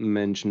you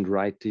mentioned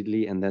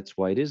rightly, and that's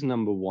why it is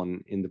number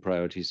one in the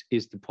priorities,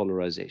 is the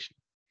polarization.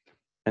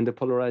 And the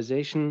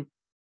polarization,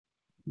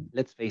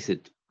 let's face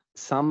it,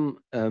 some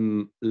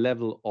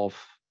level of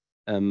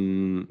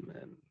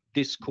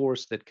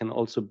discourse that can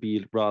also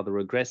be rather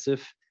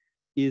aggressive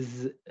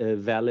is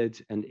valid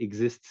and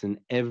exists in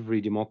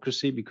every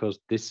democracy, because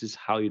this is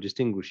how you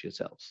distinguish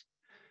yourselves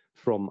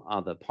from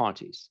other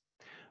parties.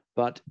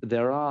 But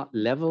there are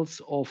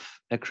levels of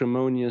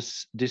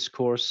acrimonious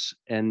discourse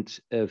and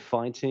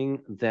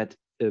fighting that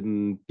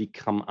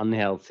become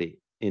unhealthy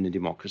in a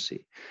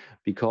democracy,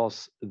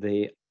 because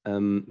they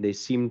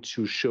seem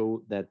to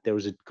show that there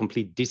is a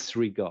complete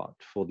disregard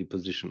for the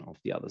position of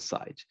the other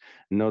side,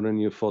 not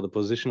only for the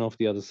position of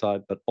the other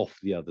side, but of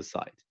the other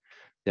side.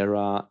 There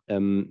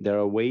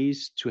are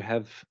ways to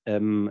have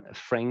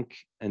frank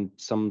and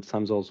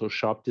sometimes also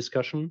sharp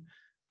discussion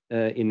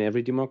in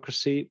every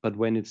democracy, but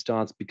when it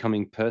starts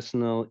becoming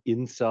personal,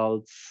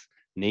 insults,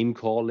 name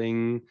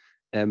calling,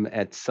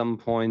 at some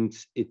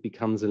point it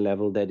becomes a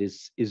level that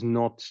is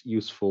not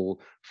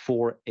useful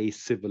for a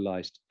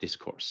civilized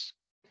discourse.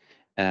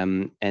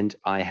 And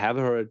I have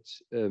heard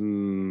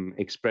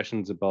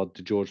expressions about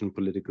the Georgian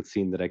political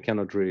scene that I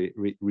cannot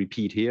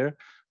repeat here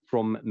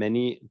from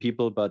many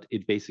people, but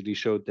it basically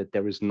showed that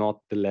there is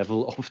not the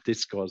level of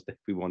discourse that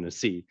we want to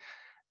see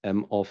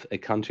of a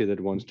country that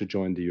wants to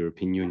join the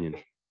European Union.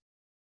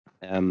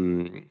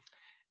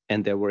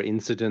 And there were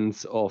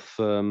incidents of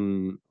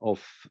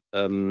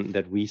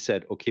that we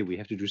said, okay, we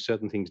have to do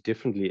certain things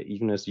differently,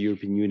 even as the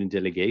European Union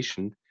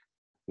delegation,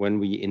 when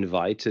we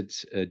invited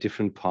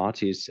different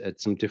parties at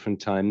some different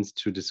times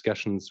to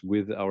discussions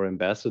with our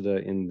ambassador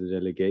in the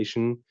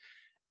delegation.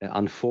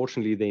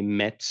 Unfortunately, they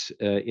met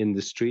in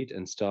the street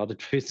and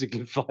started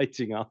physically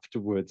fighting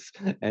afterwards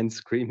and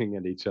screaming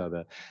at each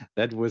other.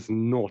 That was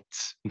not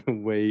the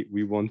way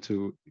we want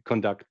to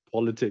conduct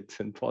politics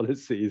and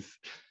policies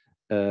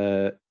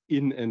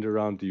in and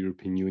around the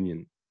European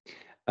Union.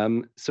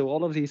 So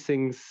all of these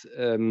things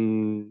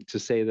to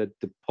say that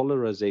the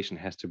polarization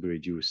has to be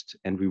reduced,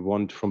 and we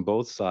want from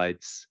both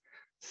sides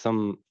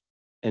some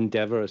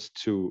endeavors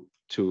to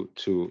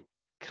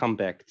come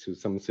back to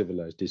some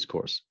civilized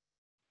discourse.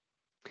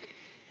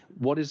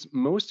 What is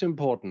most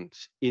important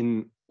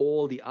in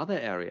all the other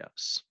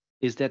areas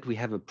is that we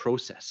have a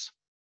process,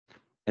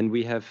 and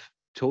we have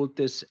told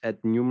this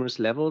at numerous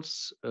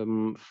levels,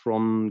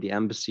 from the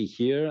embassy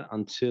here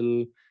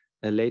until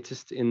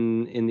latest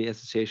in the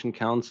Association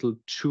Council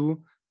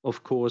to,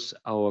 of course,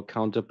 our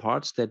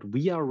counterparts, that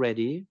we are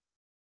ready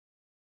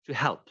to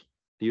help.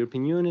 The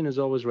European Union is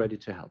always ready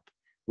to help.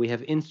 We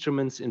have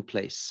instruments in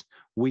place.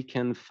 We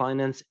can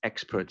finance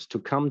experts to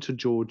come to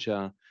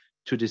Georgia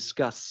to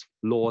discuss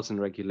laws and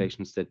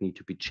regulations that need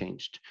to be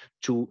changed,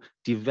 to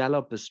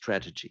develop a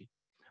strategy.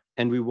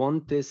 And we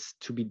want this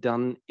to be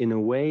done in a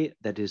way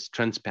that is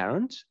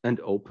transparent and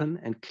open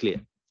and clear.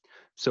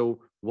 So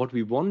what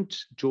we want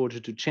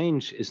Georgia to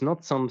change is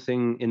not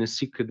something in a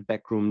secret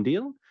backroom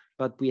deal,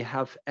 but we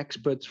have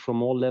experts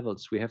from all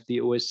levels. We have the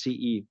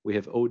OSCE, we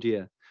have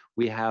ODIHR,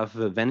 we have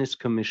the Venice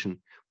Commission.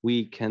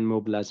 We can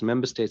mobilize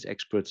member states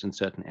experts in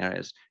certain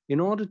areas in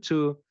order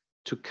to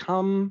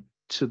come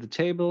to the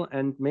table,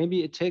 and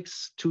maybe it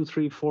takes 2,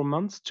 3, 4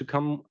 months to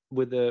come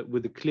with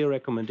a clear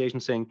recommendation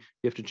saying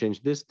you have to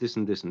change this, this,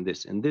 and this, and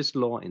this, in this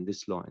law, in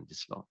this law, in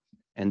this law,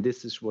 and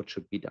this is what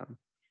should be done.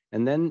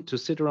 And then to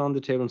sit around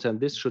the table and say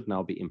this should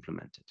now be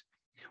implemented.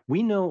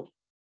 We know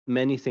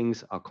many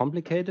things are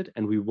complicated,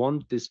 and we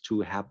want this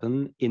to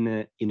happen in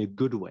a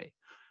good way.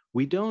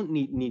 We don't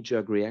need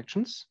knee-jerk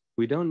reactions.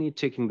 We don't need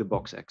ticking the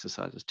box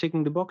exercises.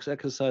 Ticking the box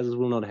exercises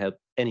will not help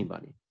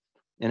anybody.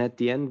 And at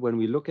the end, when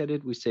we look at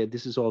it, we say,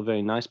 this is all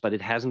very nice, but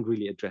it hasn't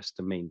really addressed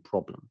the main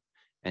problem.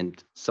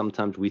 And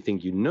sometimes we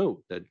think you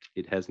know that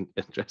it hasn't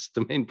addressed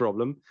the main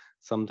problem.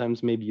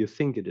 Sometimes maybe you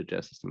think it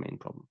addresses the main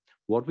problem.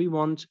 What we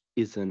want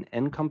is an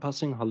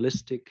encompassing,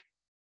 holistic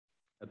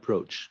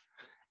approach.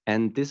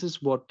 And this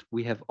is what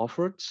we have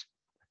offered.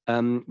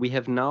 We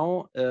have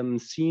now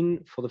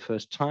seen for the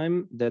first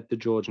time that the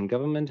Georgian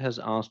government has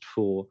asked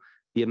for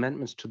the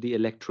amendments to the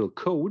electoral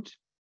code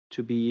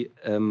to be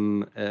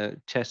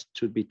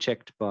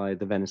checked by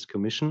the Venice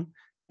Commission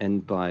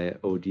and by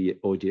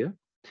ODIHR,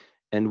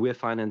 and we're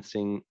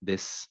financing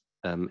this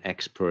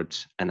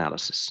expert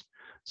analysis.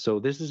 So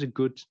this is a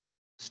good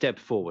step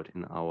forward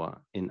in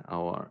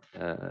our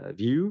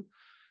view.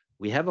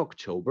 We have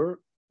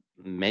October.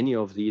 Many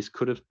of these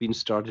could have been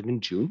started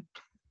in June.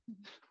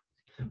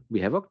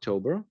 We have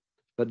October,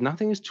 but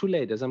nothing is too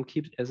late, as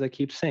I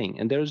keep saying,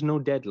 and there is no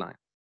deadline.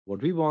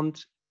 What we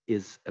want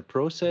is a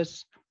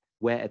process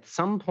where at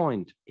some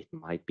point, it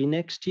might be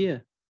next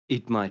year,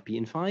 it might be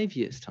in 5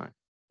 years' time.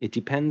 It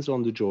depends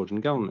on the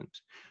Georgian government.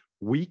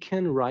 We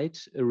can write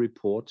a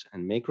report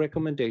and make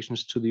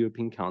recommendations to the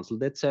European Council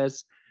that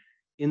says,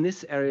 in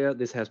this area,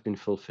 this has been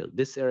fulfilled.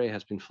 This area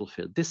has been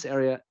fulfilled. This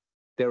area,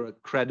 there are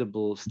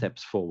credible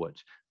steps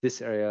forward.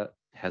 This area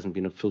hasn't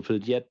been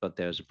fulfilled yet, but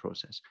there's a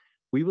process.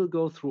 We will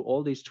go through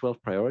all these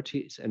 12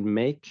 priorities and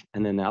make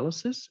an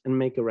analysis and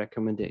make a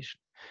recommendation.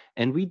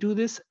 And we do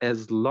this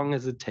as long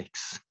as it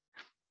takes,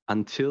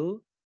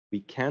 until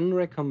we can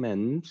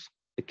recommend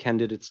a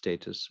candidate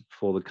status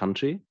for the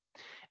country.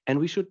 And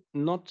we should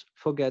not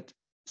forget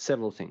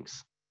several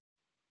things.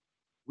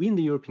 We in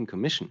the European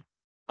Commission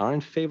are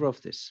in favor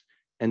of this.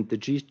 And the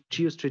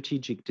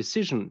geostrategic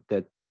decision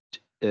that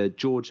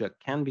Georgia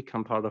can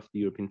become part of the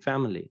European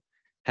family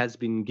has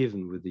been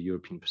given with the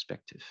European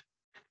perspective.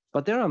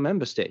 But there are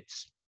member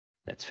states,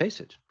 let's face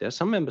it, there are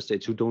some member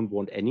states who don't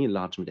want any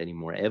enlargement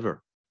anymore,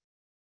 ever.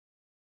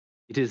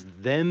 It is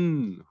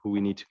them who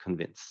we need to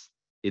convince.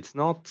 It's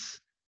not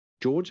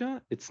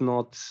Georgia, it's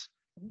not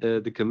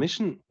the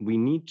Commission. We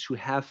need to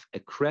have a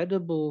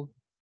credible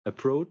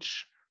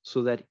approach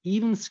so that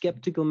even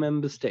skeptical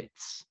member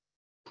states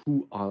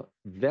who are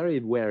very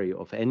wary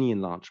of any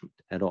enlargement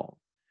at all,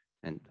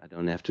 and I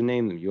don't have to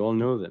name them, you all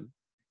know them,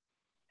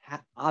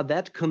 are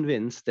that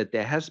convinced that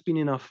there has been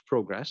enough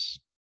progress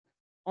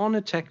on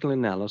a technical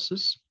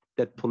analysis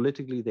that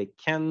politically they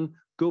can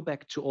go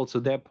back to also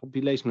their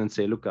population and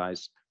say, look,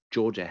 guys,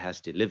 Georgia has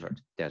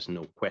delivered. There's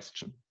no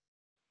question.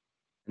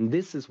 And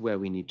this is where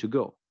we need to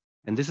go.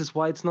 And this is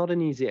why it's not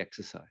an easy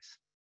exercise.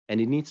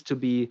 And it needs to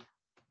be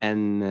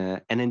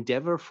an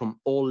endeavor from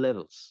all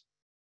levels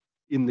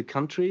in the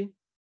country,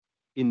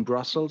 in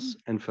Brussels,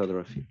 and further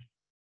afield.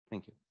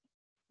 Thank you.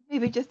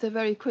 Maybe just a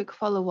very quick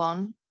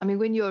follow-on. I mean,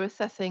 when you're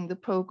assessing the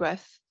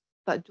progress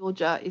that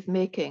Georgia is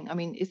making, I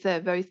mean, is there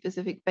very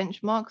specific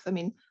benchmarks? I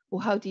mean,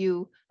 or how do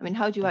you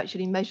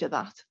actually measure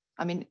that?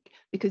 I mean,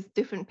 because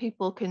different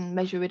people can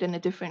measure it in a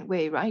different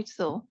way, right?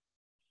 So.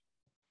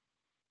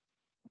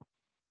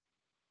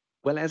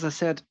 Well, as I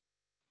said,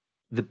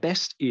 the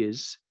best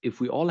is if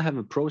we all have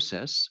a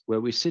process where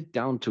we sit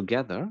down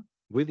together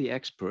with the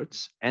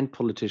experts and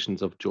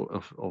politicians of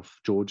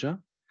Georgia,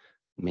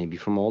 maybe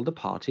from all the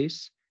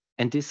parties,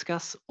 and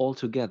discuss all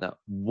together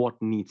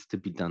what needs to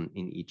be done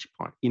in each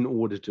part in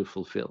order to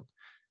fulfill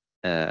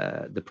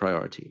the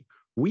priority.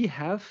 We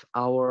have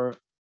our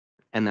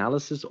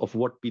analysis of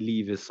what we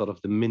believe is sort of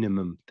the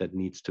minimum that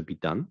needs to be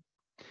done.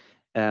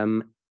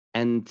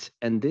 And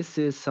this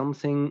is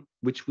something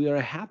which we are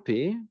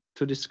happy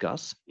to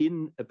discuss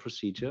in a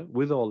procedure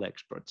with all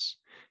experts.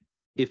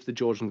 If the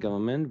Georgian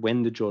government,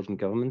 when the Georgian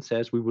government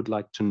says we would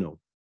like to know,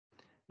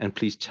 and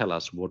please tell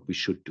us what we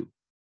should do.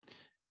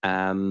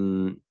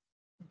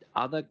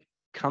 Other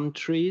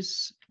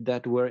countries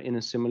that were in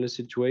a similar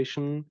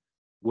situation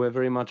were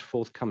very much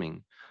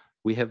forthcoming.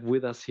 We have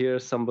with us here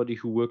somebody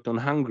who worked on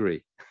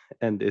Hungary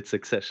and its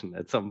accession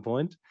at some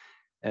point.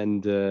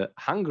 And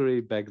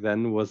Hungary back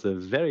then was a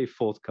very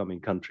forthcoming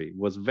country,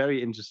 was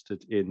very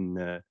interested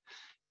in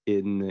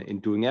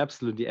doing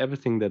absolutely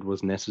everything that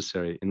was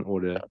necessary in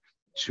order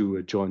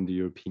to join the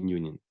European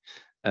Union.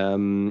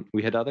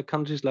 We had other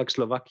countries like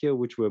Slovakia,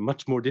 which were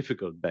much more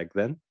difficult back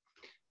then.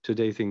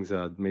 Today things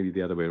are maybe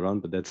the other way around,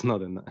 but that's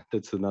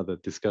another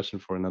discussion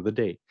for another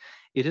day.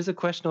 It is a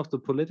question of the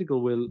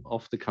political will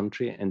of the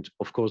country and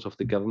of course of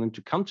the government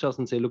to come to us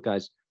and say, look,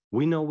 guys,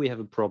 we know we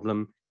have a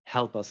problem,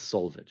 help us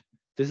solve it.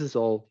 This is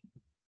all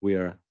we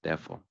are there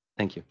for.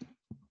 Thank you.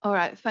 All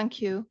right,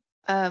 thank you.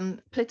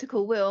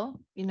 Political will,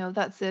 you know,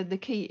 that's the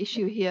key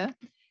issue here.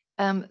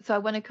 So I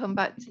want to come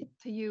back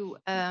to you,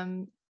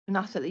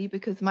 Nathalie,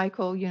 because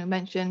Michael, you know,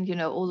 mentioned, you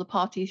know, all the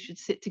parties should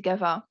sit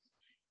together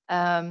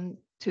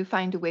to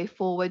find a way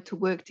forward, to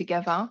work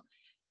together.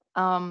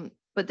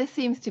 But this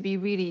seems to be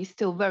really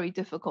still very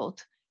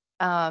difficult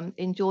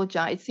in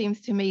Georgia. It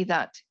seems to me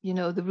that, you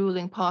know, the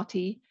ruling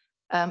party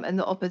and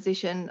the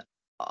opposition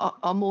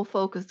are more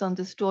focused on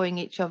destroying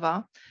each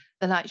other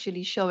than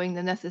actually showing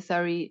the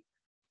necessary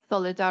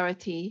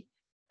solidarity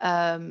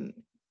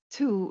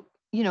to,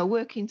 you know,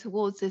 working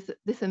towards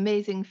this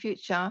amazing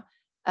future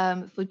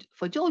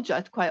for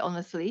Georgia, quite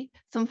honestly,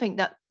 something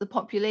that the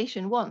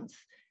population wants.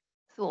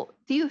 So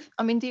do you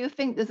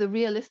think there's a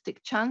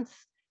realistic chance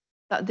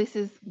that this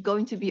is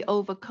going to be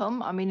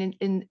overcome? I mean,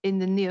 in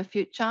the near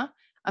future?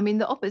 I mean,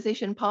 the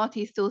opposition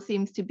party still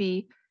seems to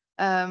be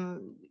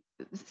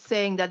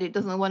saying that it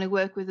doesn't want to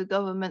work with the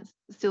government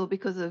still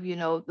because of, you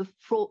know, the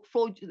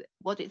fraud,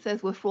 what it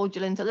says were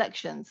fraudulent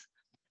elections.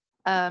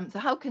 So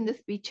how can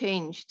this be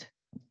changed?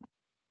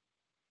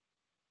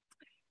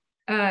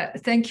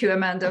 Thank you,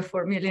 Amanda,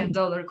 for $1 million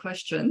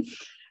question.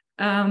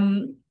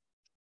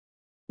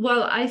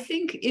 Well, I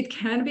think it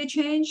can be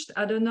changed.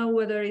 I don't know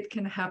whether it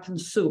can happen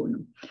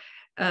soon.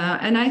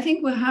 And I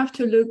think we have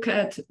to look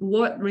at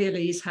what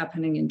really is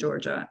happening in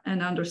Georgia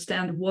and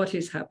understand what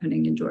is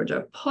happening in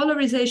Georgia.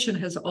 Polarization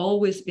has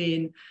always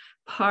been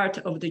part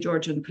of the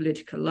Georgian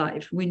political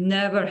life. We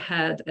never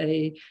had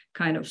a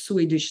kind of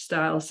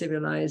Swedish-style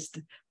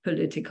civilized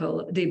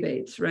political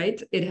debates,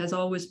 right? It has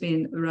always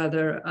been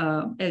rather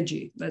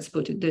edgy, let's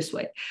put it this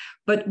way.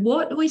 But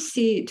what we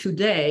see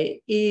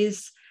today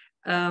is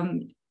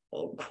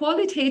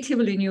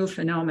qualitatively new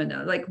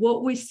phenomena. Like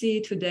what we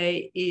see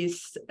today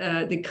is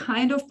the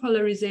kind of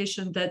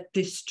polarization that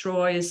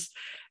destroys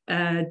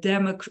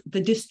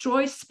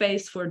destroys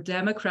space for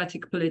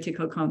democratic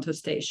political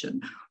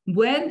contestation.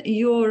 When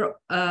your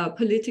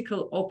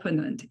political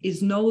opponent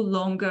is no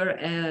longer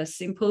a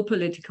simple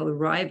political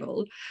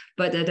rival,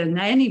 but an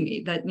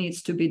enemy that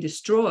needs to be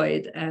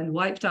destroyed and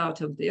wiped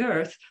out of the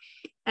earth,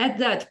 at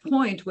that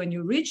point, when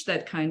you reach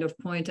that kind of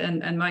point,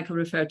 and Michael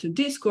referred to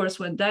discourse,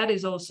 when that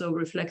is also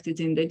reflected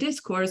in the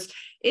discourse,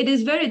 it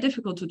is very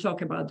difficult to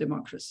talk about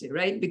democracy,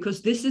 right?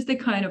 Because this is the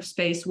kind of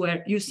space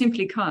where you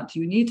simply can't.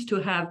 You need to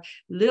have a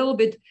little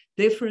bit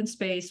different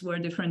space where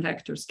different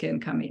actors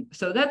can come in.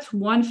 So that's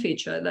one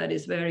feature that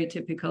is very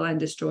typical and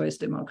destroys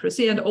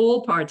democracy. And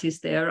all parties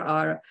there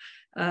are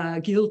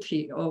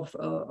guilty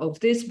of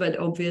this, but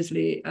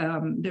obviously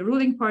the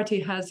ruling party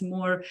has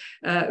more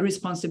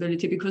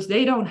responsibility because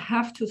they don't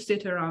have to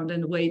sit around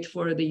and wait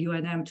for the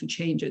UNM to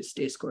change its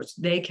discourse.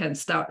 They can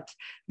start.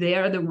 They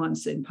are the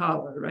ones in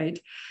power, right?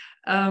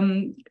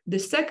 The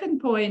second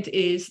point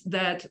is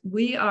that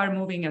we are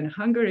moving, and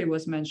Hungary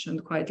was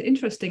mentioned quite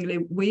interestingly,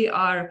 we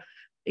are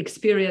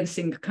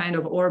experiencing kind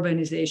of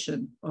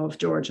urbanization of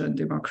Georgian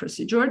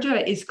democracy.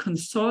 Georgia is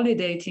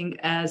consolidating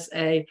as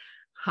a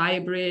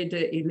hybrid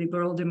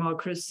illiberal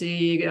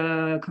democracy,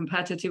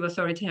 competitive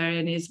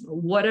authoritarianism,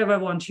 whatever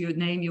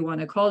name you want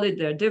to call it,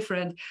 they're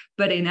different,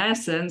 but in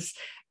essence,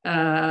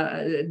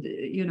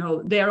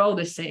 they're all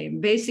the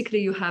same. Basically,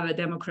 you have a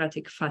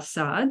democratic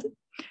facade,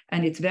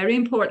 and it's very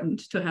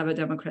important to have a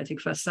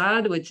democratic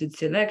facade with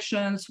its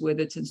elections, with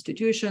its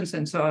institutions,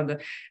 and so on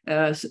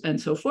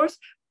and so forth.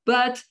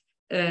 But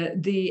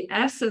the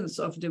essence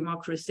of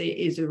democracy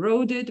is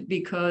eroded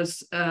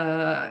because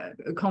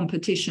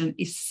competition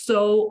is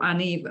so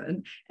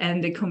uneven,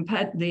 and the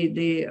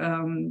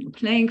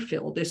playing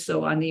field is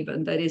so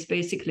uneven that it's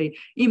basically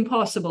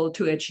impossible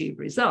to achieve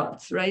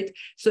results, right?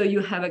 So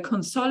you have a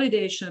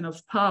consolidation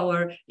of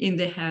power in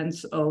the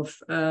hands of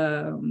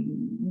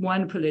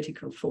one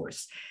political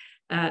force.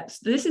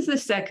 So this is the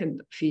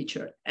second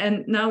feature.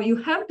 And now you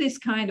have this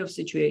kind of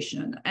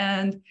situation.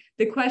 And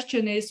the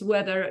question is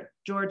whether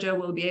Georgia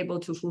will be able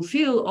to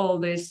fulfill all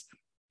these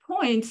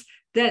points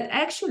that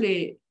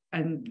actually,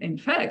 and in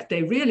fact,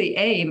 they really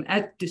aim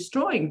at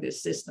destroying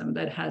this system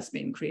that has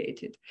been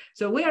created.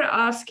 So we are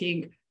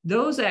asking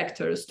those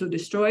actors to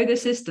destroy the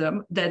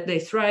system that they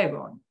thrive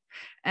on.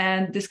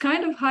 And this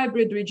kind of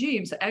hybrid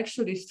regimes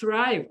actually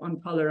thrive on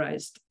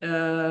polarized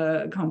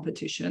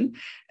competition.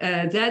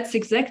 That's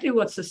exactly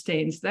what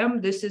sustains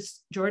them.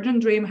 Georgian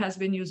Dream has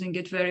been using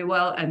it very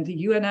well, and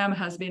the UNM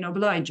has been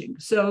obliging.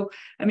 So,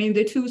 I mean,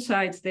 the two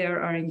sides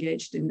there are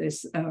engaged in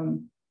this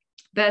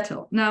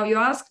battle. Now, you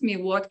asked me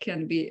what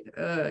can be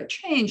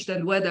changed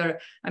and whether,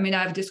 I mean,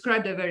 I've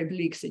described a very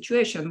bleak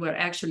situation where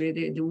actually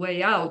the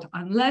way out,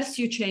 unless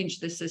you change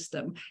the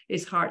system,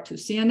 is hard to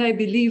see. And I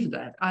believe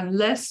that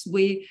unless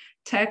we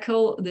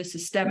tackle the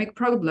systemic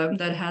problem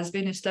that has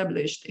been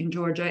established in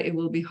Georgia, it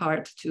will be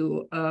hard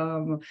to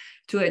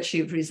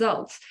achieve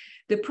results.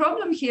 The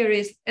problem here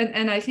is,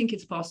 and I think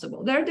it's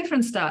possible, there are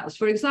different styles.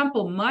 For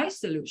example, my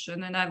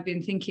solution, and I've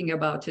been thinking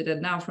about it,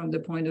 and now from the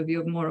point of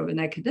view of more of an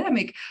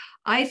academic,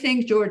 I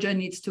think Georgia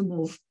needs to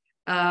move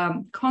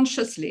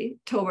consciously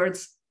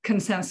towards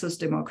consensus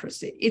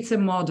democracy. It's a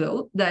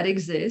model that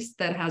exists,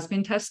 that has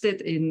been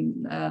tested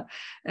in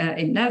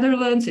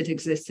Netherlands, it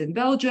exists in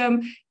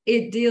Belgium.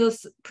 It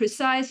deals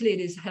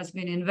precisely, has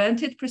been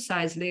invented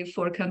precisely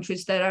for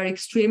countries that are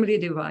extremely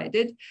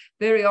divided.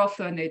 Very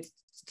often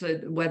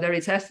whether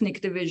it's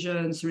ethnic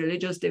divisions,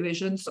 religious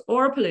divisions,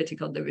 or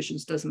political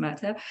divisions, doesn't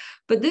matter.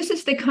 But this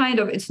is the kind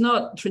of, it's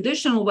not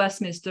traditional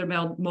Westminster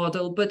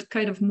model, but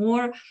kind of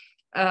more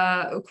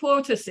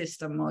quota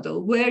system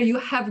model where you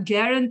have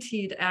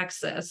guaranteed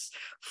access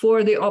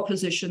for the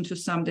opposition to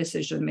some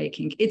decision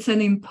making. It's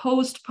an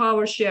imposed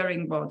power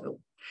sharing model.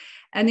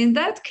 And in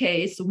that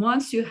case,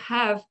 once you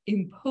have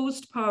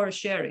imposed power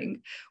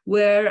sharing,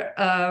 where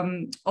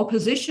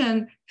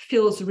opposition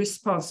feels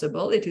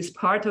responsible, it is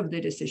part of the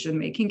decision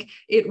making,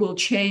 it will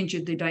change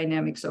the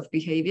dynamics of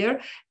behavior.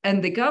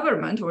 And the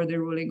government or the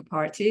ruling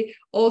party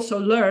also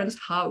learns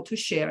how to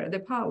share the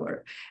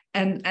power,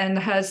 and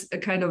has a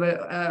kind of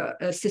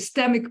a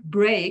systemic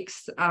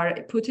brakes are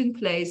put in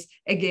place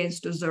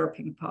against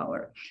usurping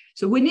power.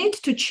 So we need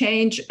to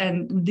change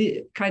and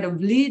kind of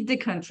lead the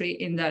country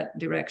in that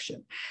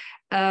direction.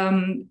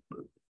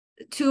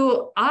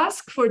 To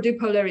ask for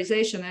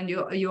depolarization, and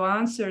you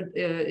answered,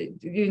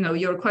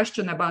 your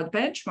question about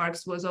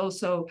benchmarks was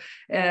also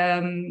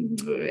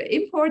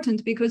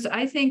important, because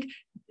I think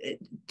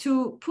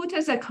to put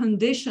as a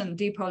condition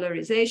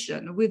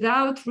depolarization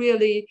without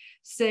really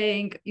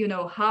saying,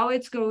 how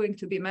it's going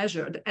to be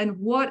measured and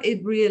what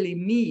it really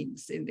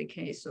means in the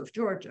case of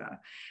Georgia,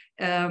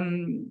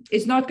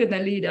 is not going to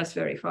lead us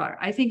very far.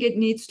 I think it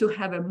needs to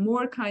have a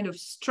more kind of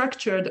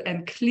structured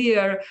and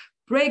clear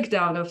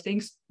breakdown of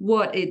things,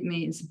 what it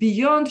means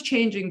beyond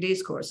changing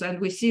discourse.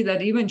 And we see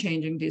that even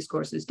changing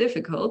discourse is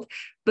difficult,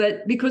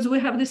 but because we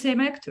have the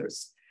same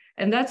actors.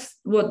 And that's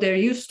what they're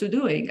used to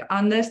doing,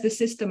 unless the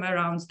system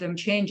around them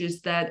changes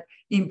that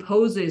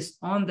imposes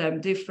on them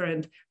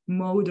different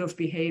mode of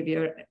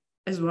behavior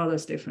as well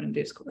as different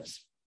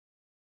discourse.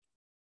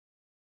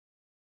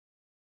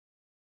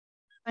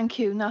 Thank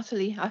you,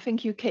 Nathalie. I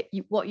think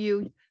what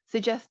you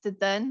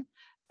suggested then,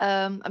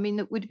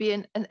 it would be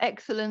an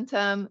excellent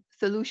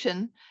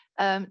solution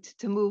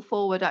to move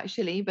forward,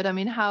 actually. But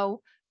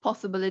how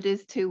possible it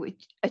is to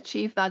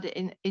achieve that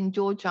in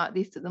Georgia, at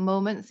least at the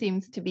moment,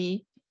 seems to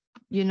be,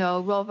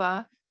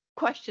 rather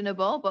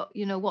questionable. But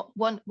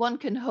what one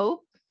can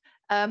hope.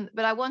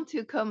 But I want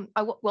to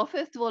well,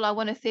 first of all, I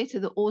want to say to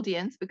the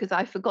audience, because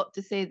I forgot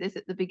to say this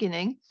at the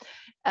beginning,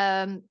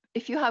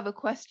 if you have a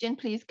question,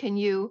 please can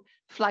you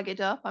flag it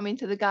up. I mean,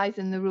 to the guys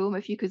in the room,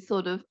 if you could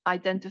sort of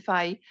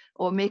identify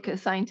or make a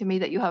sign to me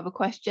that you have a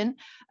question.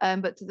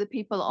 But to the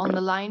people on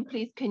the line,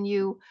 please can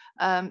you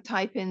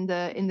type in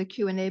the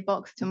Q&A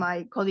box to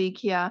my colleague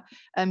here,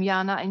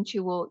 Jana, and she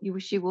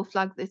will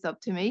flag this up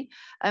to me.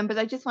 But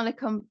I just want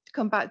to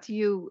come back to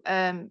you,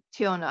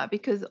 Teona,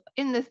 because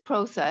in this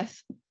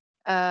process,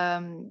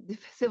 the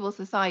civil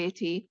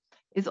society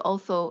is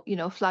also,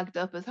 flagged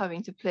up as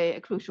having to play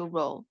a crucial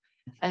role.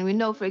 And we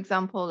know, for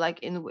example, like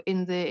in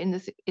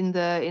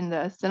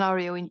the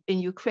scenario in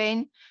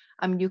Ukraine,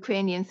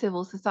 Ukrainian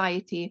civil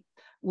society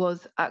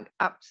was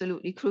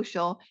absolutely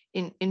crucial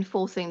in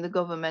forcing the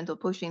government or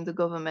pushing the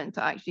government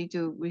to actually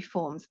do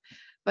reforms.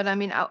 But I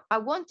mean, I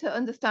want to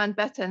understand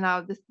better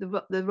now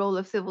the role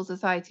of civil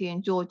society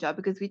in Georgia,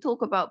 because we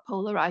talk about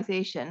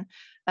polarization,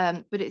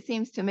 but it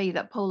seems to me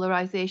that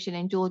polarization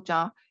in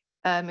Georgia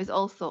is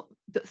also,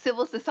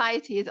 civil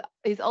society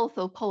is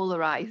also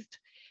polarized.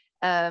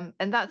 And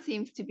that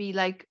seems to be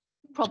like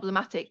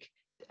problematic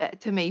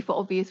to me for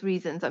obvious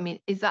reasons. I mean,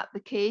 is that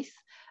the case?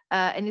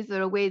 And is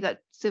there a way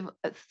that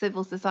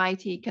civil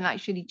society can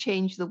actually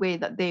change the way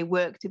that they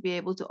work to be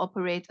able to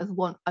operate as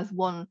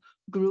one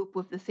group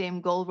with the same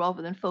goal,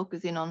 rather than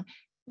focusing on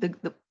the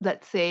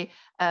let's say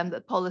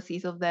the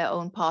policies of their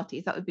own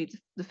parties? That would be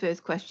the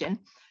first question.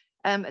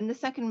 And the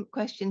second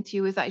question to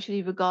you is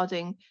actually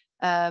regarding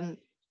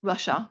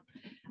Russia.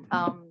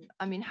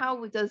 I mean,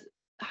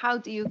 how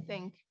do you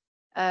think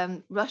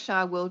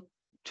Russia will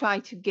try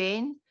to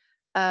gain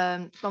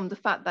from the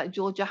fact that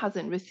Georgia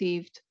hasn't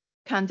received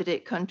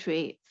candidate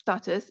country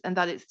status and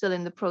that it's still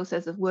in the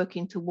process of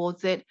working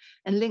towards it?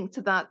 And linked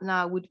to that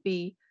now would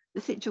be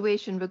the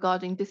situation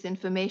regarding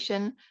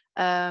disinformation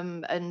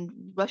and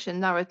Russian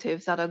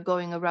narratives that are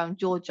going around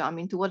Georgia. I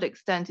mean, to what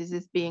extent is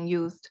this being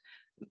used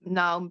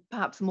now,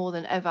 perhaps more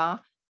than ever,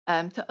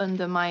 to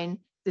undermine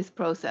this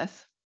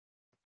process?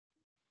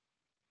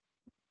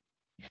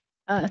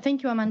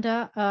 Thank you,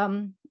 Amanda.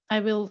 I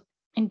will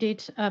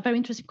indeed very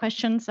interesting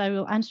questions. I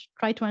will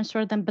try to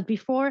answer them. But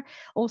before,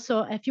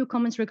 also a few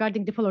comments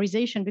regarding the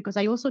polarization, because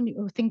I also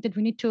think that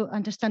we need to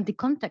understand the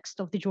context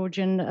of the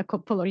Georgian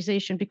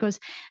polarization, because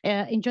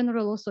in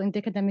general, also in the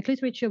academic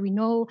literature, we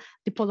know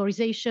the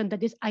polarization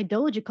that is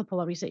ideological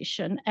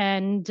polarization.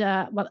 And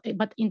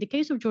but in the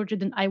case of Georgia,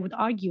 then I would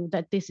argue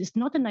that this is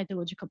not an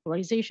ideological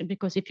polarization,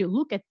 because if you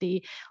look at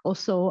the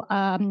also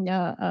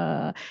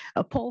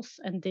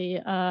polls and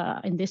the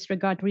in this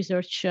regard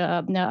research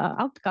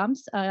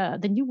outcomes,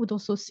 then you would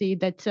also see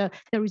that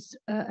there is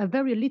a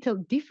very little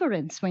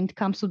difference when it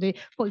comes to the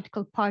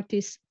political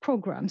parties'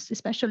 programs,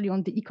 especially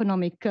on the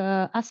economic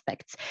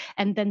aspects.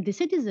 And then the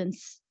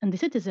citizens and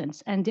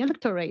the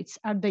electorates,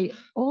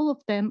 all of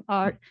them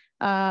are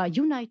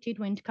united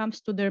when it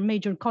comes to their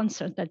major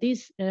concern, that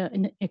is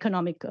in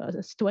economic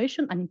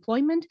situation,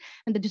 unemployment,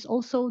 and that is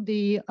also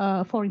the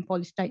foreign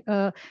policy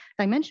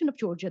dimension of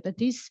Georgia,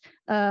 that is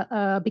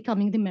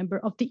becoming the member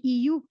of the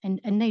EU and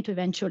NATO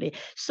eventually.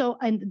 So,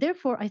 and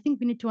therefore, I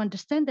think we need to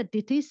understand that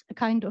it is a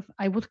kind of,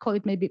 I would call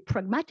it maybe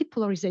pragmatic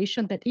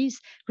polarization that is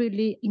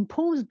really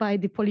imposed by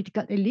the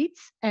political elites,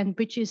 and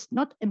which is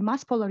not a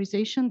mass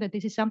polarization, that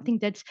this is something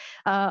that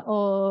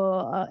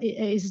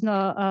is,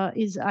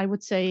 I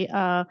would say,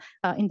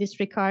 in this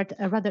regard,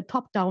 a rather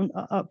top-down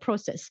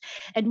process.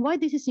 And why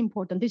this is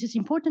important? This is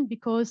important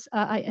because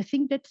I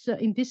think that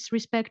in this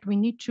respect, we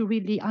need to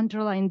really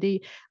underline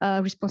the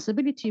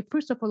responsibility,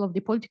 first of all, of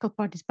the political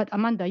parties. But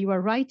Amanda, you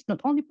are right,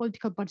 not only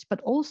political parties, but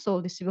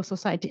also the civil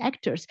society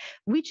actors,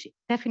 which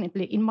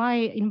definitely, in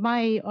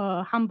my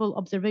humble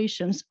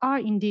observations, are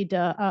indeed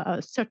a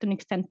certain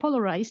extent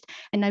polarized.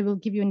 And I will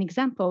give you an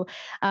example.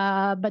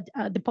 But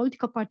the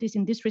political parties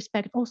in this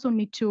respect also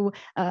need to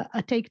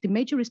take the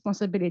major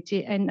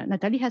responsibility. And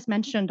Nathalie has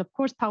mentioned, of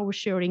course, power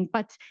sharing.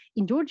 But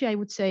in Georgia, I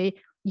would say,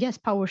 yes,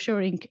 power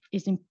sharing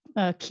is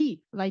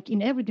key, like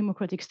in every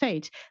democratic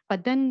state.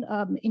 But then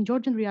in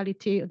Georgian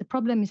reality, the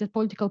problem is that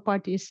political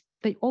parties,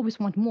 they always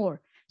want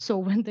more. So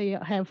when they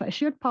have a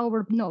shared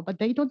power, no, but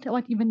they don't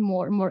want even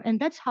more. And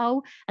that's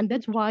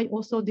why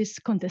also this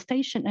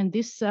contestation and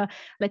this,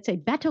 let's say,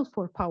 battle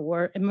for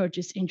power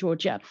emerges in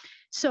Georgia.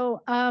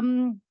 So,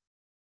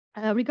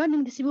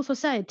 regarding the civil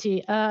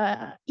society,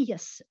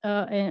 yes,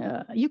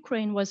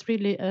 Ukraine was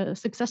really a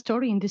success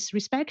story in this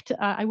respect.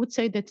 I would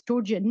say that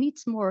Georgia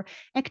needs more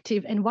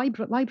active and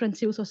vibrant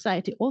civil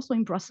society also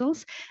in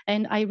Brussels.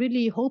 And I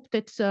really hope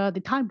that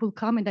the time will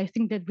come. And I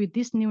think that with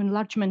this new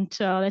enlargement,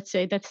 let's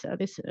say that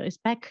this is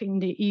back in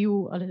the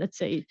EU, let's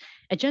say,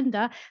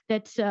 agenda,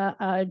 that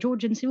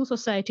Georgian civil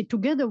society,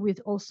 together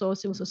with also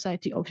civil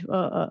society of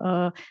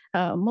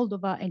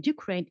Moldova and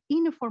Ukraine,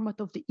 in a format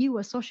of the EU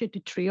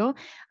associated trio,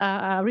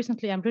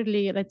 recently, I'm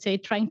really, let's say,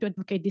 trying to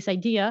advocate this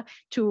idea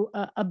to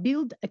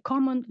build a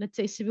common, let's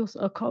say, civil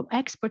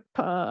expert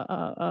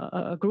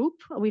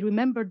group. We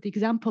remember the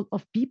example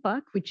of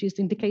BPAC, which is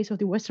in the case of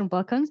the Western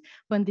Balkans,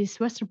 when this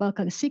Western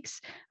Balkan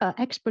 6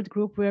 expert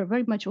group were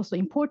very much also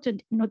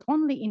important, not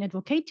only in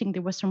advocating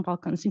the Western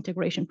Balkans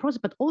integration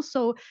process, but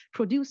also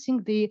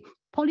producing the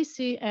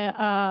policy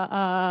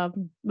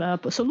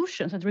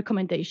solutions and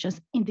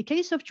recommendations. In the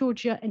case of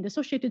Georgia and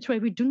associated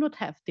trade, we do not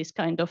have this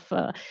kind of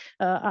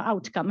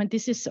outcome, and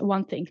this is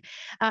one thing.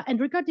 And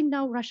regarding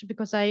now Russia,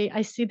 because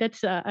I see that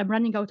I'm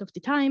running out of the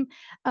time.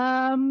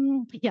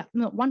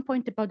 One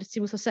point about the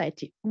civil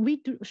society.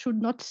 We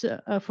should not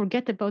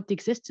forget about the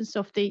existence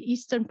of the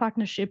Eastern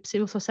Partnership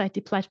Civil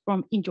Society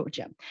platform in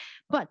Georgia.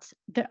 But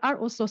there are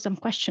also some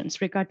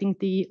questions regarding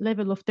the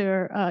level of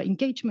their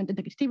engagement and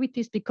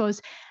activities,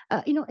 because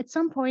at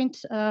some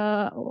point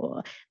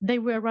they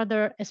were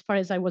rather, as far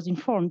as I was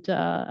informed,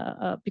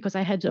 because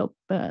I had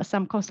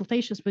some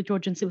consultations with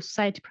Georgian civil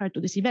society prior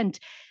to this event.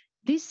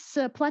 This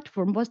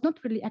platform was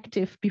not really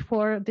active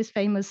before this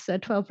famous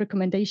 12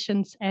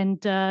 recommendations and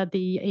their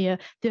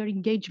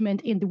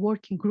engagement in the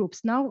working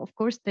groups. Now, of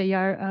course, they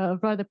are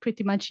rather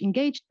pretty much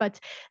engaged, but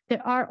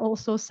there are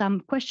also some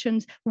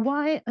questions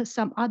why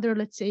some other,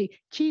 let's say,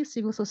 key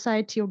civil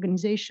society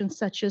organizations,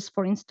 such as,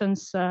 for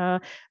instance,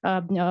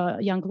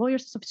 Young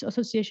Lawyers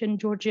Association in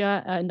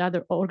Georgia and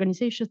other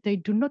organizations, they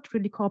do not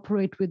really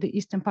cooperate with the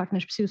Eastern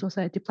Partnership Civil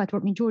Society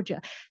platform in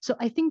Georgia. So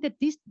I think that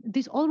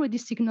this already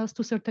signals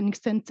to a certain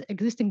extent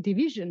existing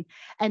division,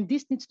 and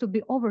this needs to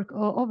be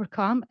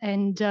overcome,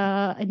 and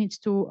it needs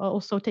to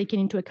also take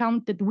into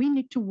account that we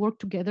need to work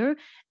together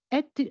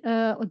at the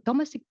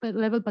domestic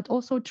level, but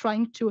also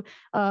trying to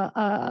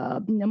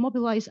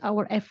mobilize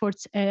our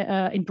efforts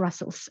in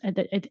Brussels.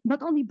 And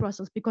not only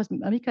Brussels, because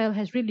Mikhail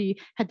has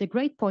really had a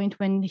great point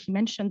when he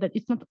mentioned that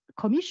it's not the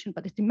Commission,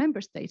 but it's the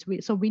member states.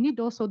 So we need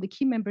also the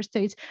key member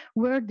states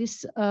where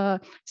this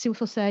civil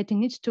society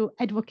needs to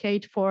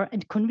advocate for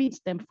and convince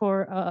them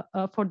for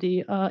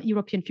the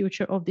European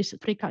future of these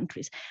three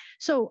countries.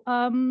 So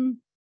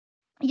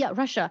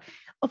Russia.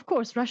 Of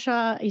course,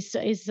 Russia is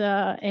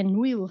and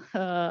will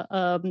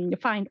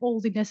find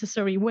all the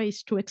necessary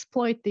ways to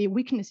exploit the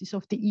weaknesses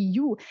of the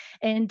EU.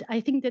 And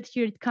I think that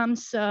here it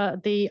comes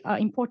the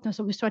importance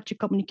of the strategic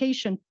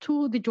communication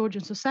to the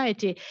Georgian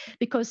society,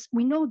 because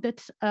we know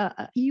that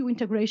EU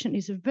integration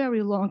is a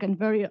very long and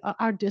very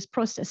arduous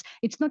process.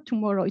 It's not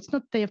tomorrow, it's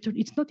not day after,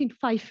 it's not in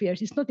 5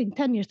 years, it's not in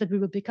 10 years that we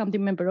will become the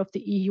member of the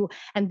EU.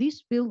 And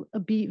this will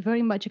be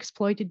very much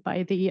exploited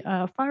by the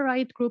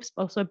far-right groups,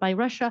 also by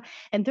Russia.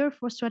 And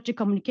therefore, strategic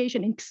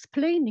communication,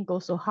 explaining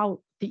also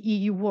how the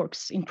EU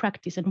works in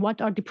practice and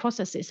what are the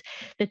processes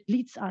that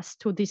leads us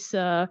to this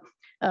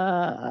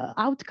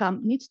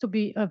outcome needs to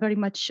be very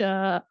much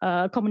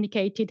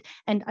communicated.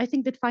 And I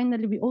think that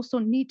finally we also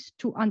need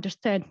to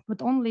understand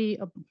not only,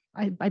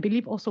 I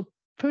believe also,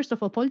 first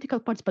of all, political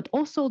parties, but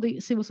also the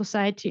civil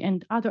society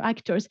and other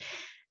actors.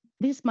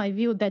 This is my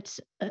view that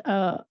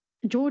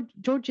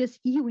Georgia's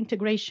EU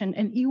integration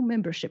and EU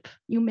membership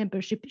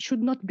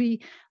should not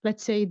be,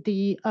 let's say,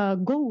 the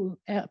goal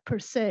per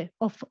se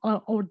of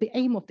or the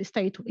aim of the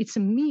state. It's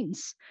a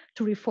means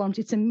to reforms.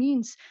 It's a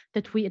means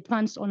that we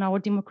advance on our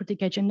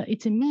democratic agenda.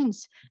 It's a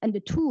means and a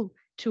tool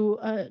to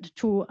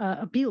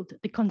build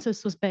the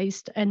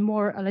consensus-based and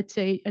more, let's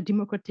say, a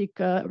democratic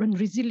and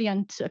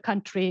resilient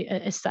country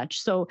as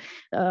such. So,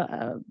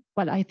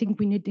 I think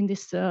we need in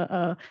this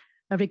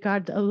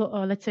regard,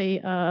 let's say,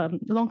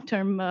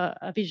 long-term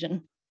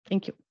vision.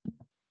 Thank you.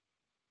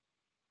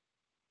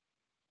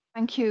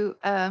 Thank you,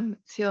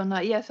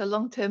 Teona. Yes, a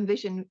long-term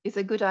vision is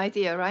a good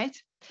idea, right?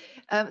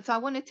 So I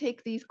want to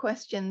take these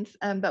questions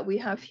that we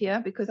have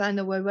here, because I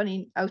know we're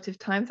running out of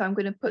time, so I'm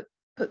going to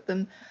put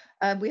them.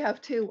 We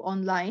have two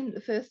online.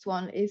 The first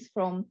one is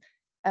from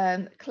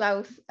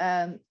Klaus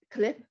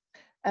Klipp,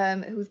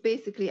 who's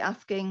basically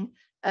asking,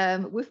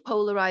 with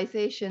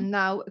polarization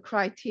now a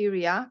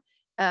criteria,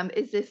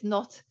 is this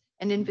not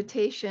an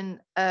invitation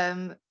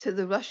to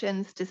the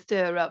Russians to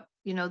stir up,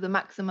 the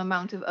maximum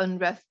amount of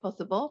unrest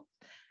possible?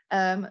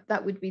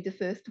 That would be the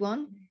first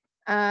one.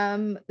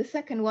 The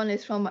second one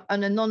is from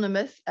an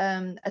anonymous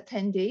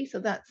attendee, so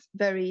that's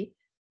very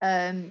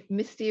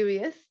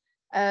mysterious.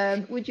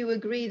 Would you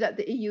agree that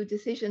the EU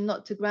decision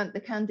not to grant the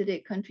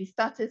candidate country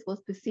status was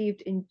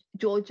perceived in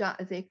Georgia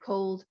as a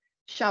cold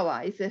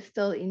shower? Is there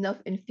still enough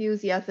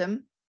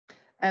enthusiasm,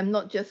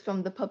 not just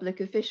from the public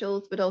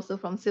officials, but also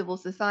from civil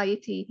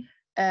society,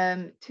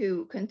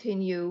 to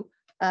continue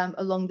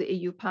along the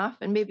EU path?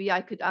 And maybe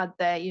I could add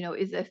there,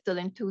 is there still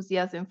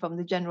enthusiasm from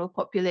the general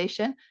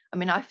population? I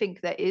mean, I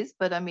think there is,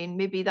 but I mean,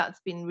 maybe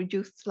that's been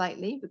reduced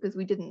slightly because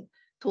we didn't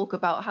talk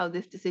about how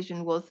this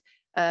decision was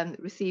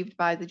received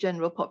by the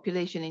general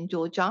population in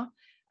Georgia.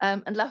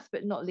 And last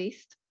but not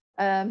least,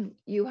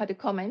 you had a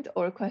comment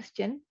or a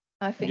question,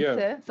 I think,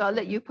 sir. So I'll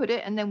let you put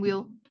it and then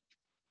we'll...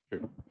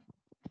 Sure.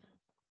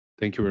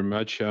 Thank you very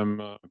much. I'm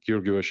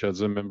Georgi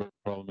Vashadze, Member of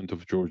Parliament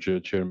of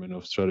Georgia, Chairman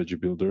of Strategy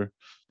Builder.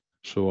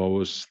 So I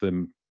was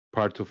the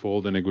part of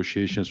all the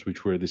negotiations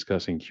which we're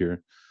discussing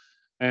here.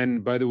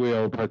 And by the way,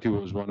 our party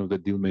was one of the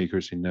deal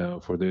makers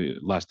for the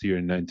last year,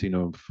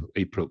 19th of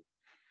April.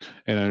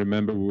 And I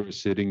remember we were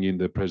sitting in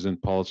the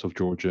President Palace of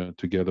Georgia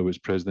together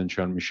with President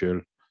Charles Michel,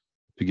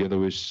 together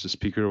with the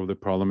Speaker of the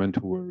Parliament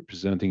who were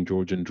representing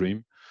Georgian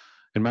Dream.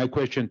 And my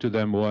question to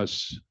them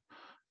was,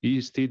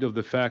 instead of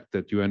the fact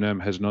that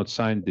UNM has not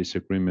signed this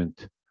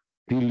agreement,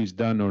 deal is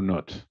done or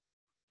not?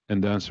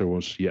 And the answer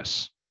was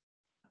yes.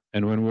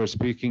 And when we're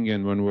speaking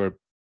and when we're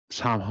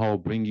somehow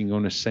bringing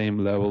on the same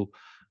level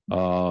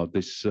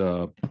this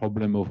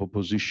problem of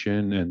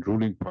opposition and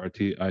ruling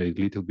party, I a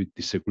little bit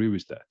disagree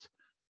with that,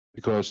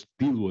 because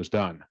deal was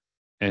done.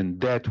 And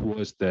that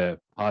was the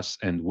path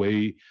and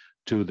way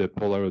to the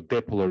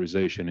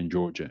depolarization in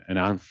Georgia. And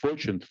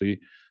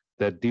unfortunately,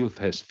 that deal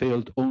has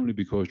failed only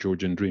because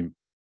Georgian Dream,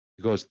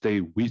 because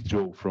they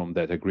withdrew from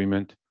that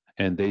agreement.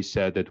 And they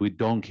said that we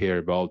don't care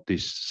about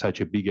this, such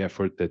a big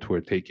effort that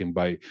were taken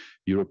by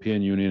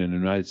European Union and the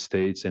United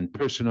States, and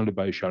personally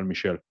by Charles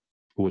Michel,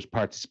 who was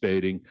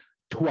participating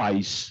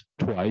twice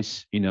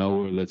in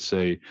our, let's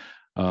say,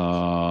 in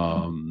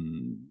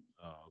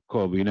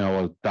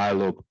our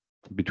dialogue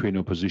between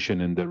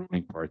opposition and the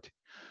ruling party.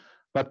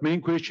 But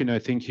main question I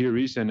think here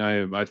is, and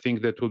I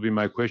think that will be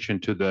my question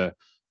to the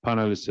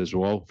panelists as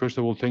well. First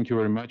of all, thank you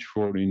very much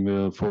for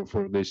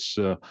this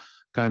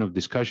kind of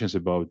discussions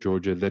about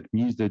Georgia. That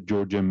means that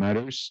Georgia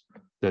matters.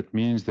 That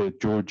means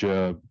that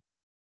Georgia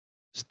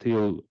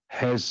still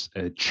has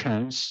a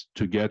chance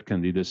to get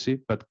candidacy.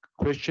 But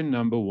question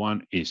number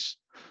one is,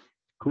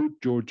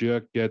 could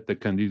Georgia get the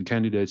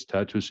candidate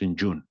status in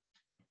June?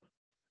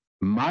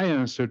 My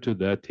answer to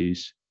that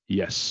is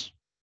yes.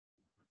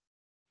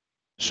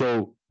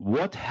 So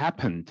what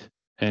happened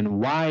and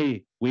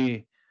why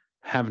we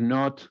have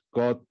not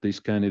got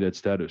this candidate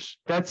status?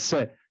 That's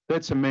a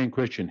main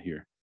question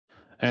here.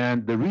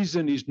 And the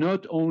reason is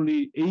not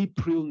only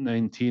April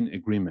 19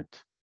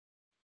 agreement.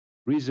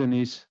 Reason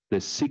is the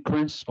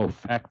sequence of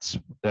facts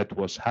that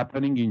was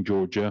happening in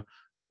Georgia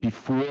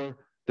before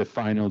the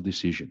final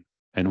decision.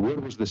 And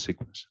what was the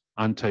sequence?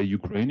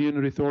 Anti-Ukrainian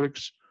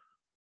rhetorics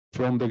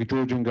from the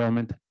Georgian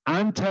government,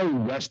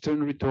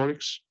 anti-Western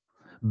rhetorics,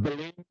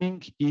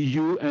 blaming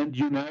EU and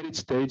United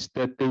States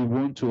that they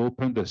want to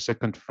open the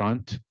second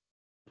front,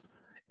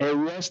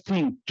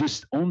 arresting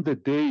just on the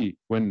day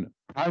when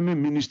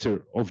Prime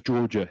Minister of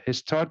Georgia has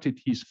started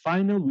his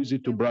final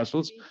visit to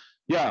Brussels.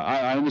 Yeah,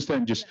 I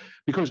understand, just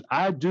because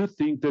I do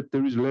think that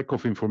there is lack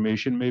of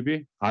information,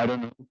 maybe, I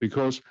don't know,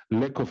 because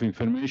lack of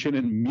information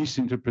and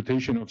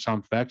misinterpretation of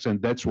some facts,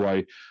 and that's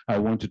why I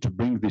wanted to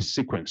bring this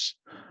sequence.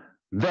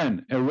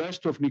 Then,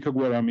 arrest of Nika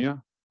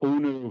Guaramia,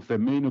 owner of the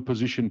main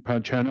opposition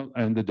channel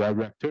and the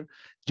director,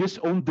 just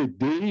on the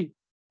day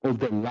of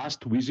the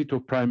last visit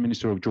of Prime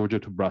Minister of Georgia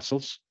to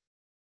Brussels.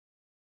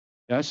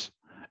 Yes,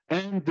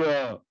 and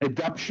the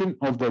adoption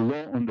of the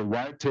law on the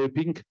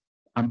wiretapping.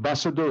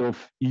 Ambassador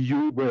of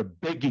EU were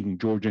begging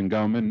Georgian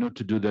government not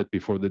to do that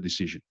before the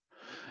decision.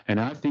 And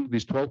I think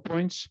these 12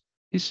 points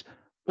is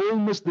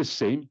almost the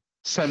same,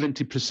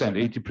 70%,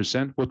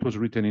 80%, what was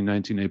written in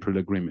 19 April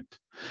agreement.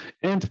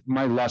 And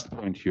my last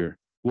point here,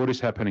 what is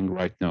happening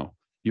right now?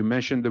 You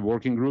mentioned the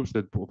working groups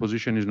that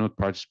opposition is not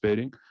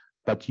participating,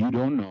 but you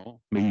don't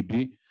know,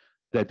 maybe,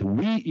 that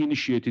we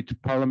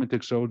initiated Parliament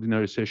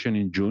extraordinary session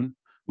in June,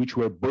 which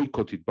were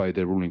boycotted by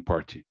the ruling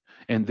party.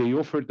 And they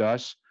offered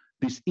us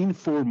these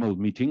informal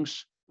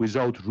meetings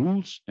without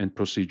rules and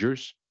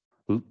procedures,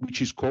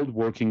 which is called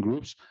working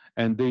groups,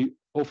 and they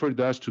offered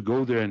us to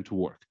go there and to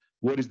work.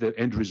 What is the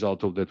end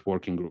result of that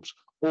working groups?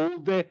 All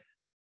the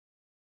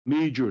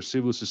major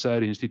civil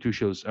society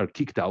institutions are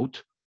kicked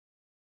out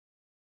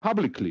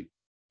publicly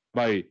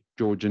by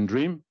Georgian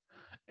Dream,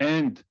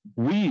 and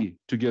we,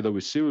 together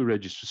with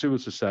civil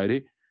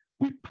society,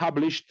 we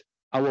published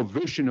our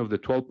version of the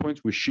 12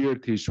 points. We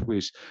shared this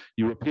with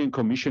European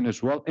Commission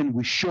as well, and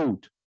we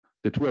showed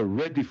that we're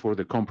ready for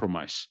the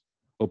compromise.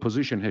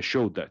 Opposition has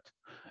showed that.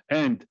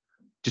 And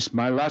just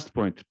my last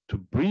point, to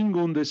bring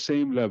on the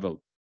same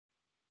level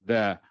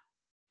the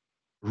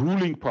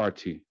ruling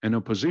party and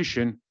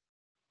opposition,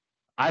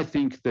 I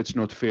think that's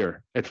not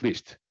fair, at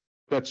least.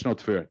 That's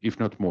not fair, if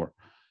not more.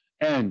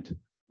 And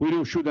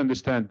we should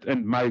understand,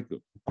 and my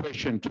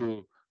question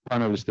to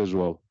panelists as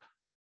well,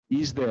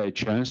 is there a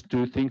chance, do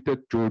you think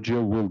that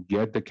Georgia will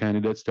get the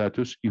candidate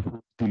status if we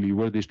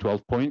deliver these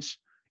 12 points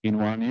in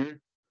 1 year?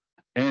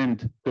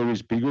 And there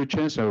is bigger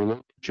chance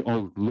or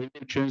lower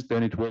chance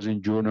than it was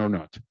in June or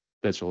not?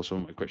 That's also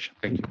my question.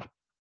 Thank you.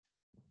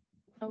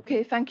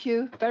 Okay, thank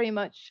you very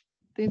much.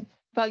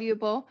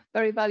 Valuable,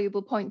 very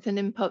valuable points and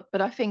input.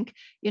 But I think,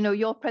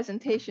 your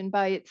presentation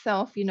by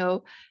itself,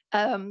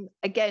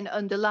 again,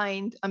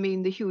 underlined,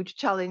 the huge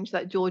challenge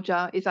that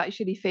Georgia is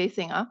actually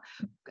facing,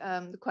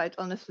 quite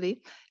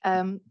honestly.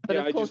 But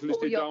yeah, of course, I just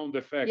listed down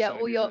the facts.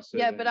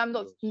 But I'm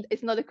not,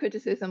 it's not a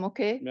criticism,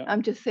 okay? Yeah.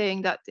 I'm just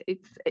saying that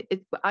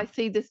I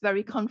see this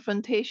very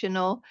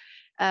confrontational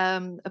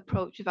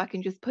approach, if I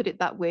can just put it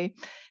that way.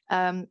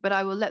 But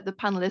I will let the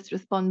panelists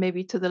respond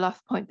maybe to the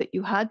last point that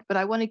you had. But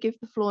I want to give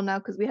the floor now,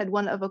 because we had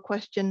one other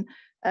question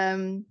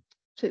to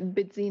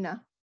Bidzina.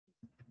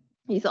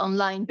 He's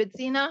online.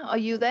 Bidzina, are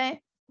you there?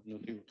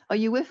 Are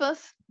you with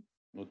us?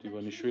 Not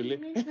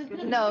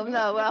Ivanishvili? No,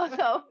 well,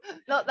 no,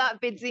 not that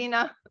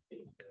Bidzina.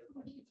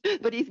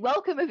 But he's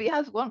welcome if he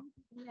has one.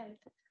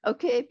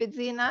 Okay,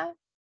 Bidzina.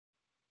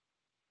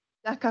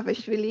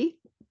 Zakavashvili,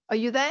 are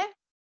you there?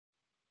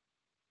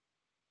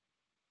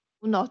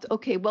 Not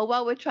okay. Well,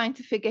 while we're trying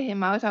to figure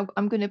him out,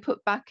 I'm going to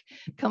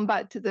come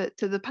back to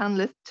the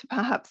panelists to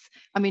perhaps.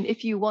 I mean,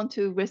 if you want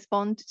to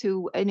respond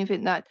to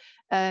anything that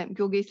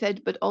Georgi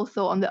said, but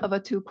also on the other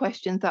two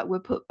questions that were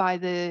put by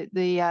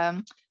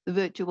the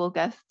virtual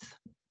guests.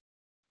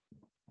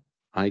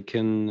 I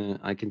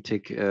can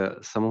take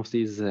some of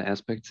these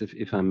aspects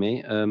if I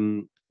may.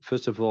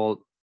 First of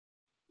all,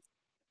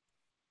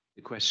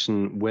 the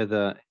question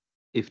whether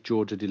if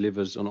Georgia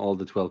delivers on all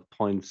the 12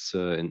 points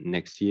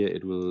next year,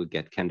 it will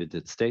get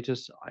candidate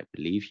status. I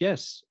believe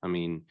yes. I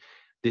mean,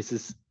 this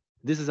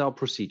is our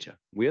procedure.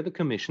 We are the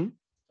Commission.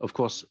 Of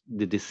course,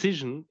 the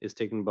decision is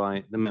taken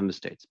by the member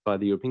states, by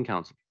the European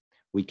Council.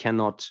 We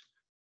cannot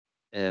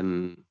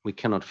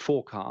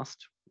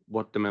forecast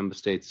what the member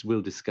states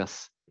will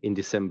discuss in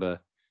December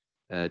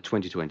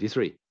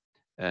 2023,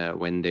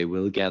 when they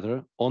will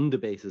gather on the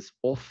basis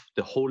of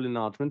the whole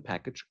enlargement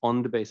package,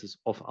 on the basis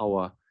of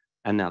our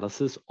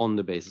analysis, on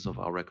the basis of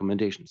our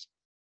recommendations.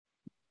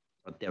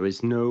 But there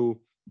is no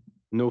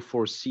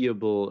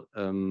foreseeable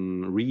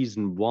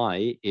reason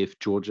why, if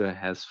Georgia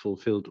has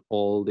fulfilled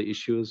all the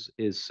issues,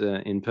 is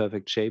in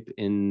perfect shape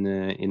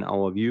in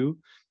our view,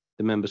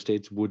 the member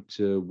states would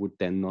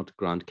then not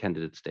grant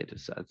candidate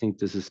status. I think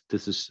this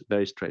is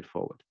very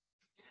straightforward,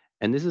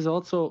 and this is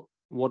also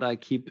what I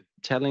keep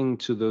telling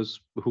to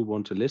those who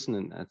want to listen,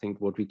 and I think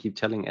what we keep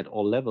telling at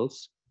all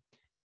levels.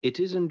 It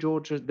is in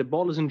Georgia. The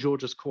ball is in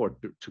Georgia's court.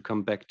 To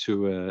come back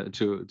to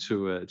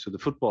the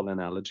football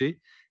analogy,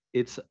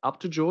 it's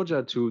up to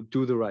Georgia to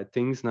do the right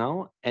things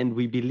now, and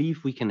we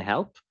believe we can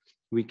help.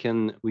 We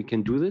can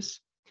do this,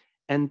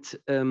 and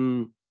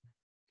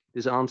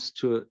this answers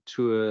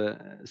to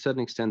a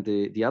certain extent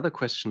the other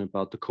question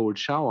about the cold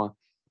shower.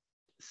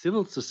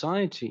 Civil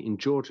society in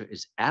Georgia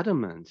is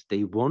adamant.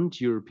 They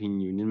want European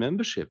Union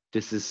membership.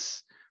 This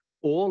is.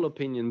 All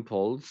opinion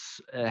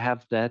polls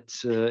have that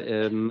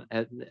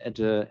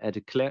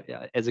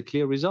as a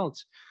clear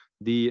result.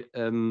 The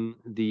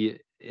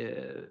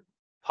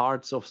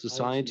parts of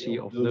society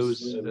of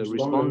those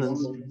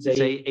respondents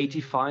say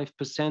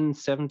 85%,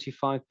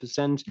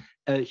 75%,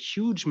 a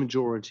huge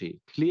majority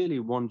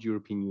clearly want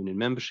European Union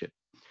membership.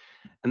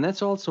 And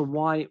that's also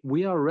why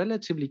we are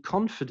relatively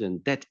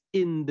confident that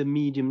in the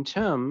medium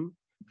term,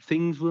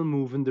 things will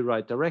move in the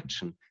right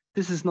direction.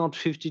 This is not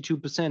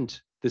 52%.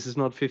 This is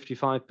not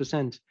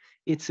 55%.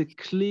 It's a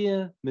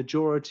clear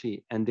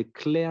majority, and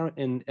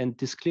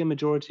this clear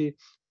majority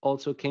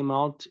also came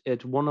out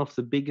at one of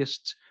the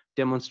biggest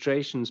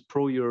demonstrations,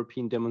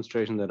 pro-European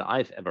demonstration that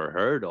I've ever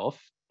heard of,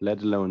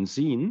 let alone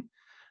seen.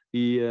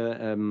 The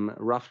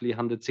roughly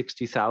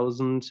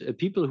 160,000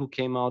 people who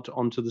came out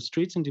onto the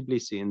streets in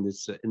Tbilisi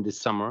in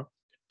this summer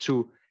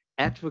to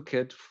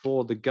advocate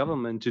for the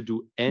government to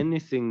do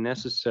anything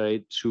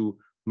necessary to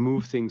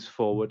move things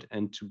forward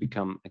and to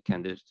become a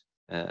candidate.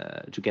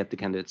 To get the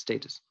candidate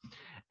status.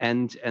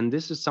 And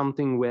this is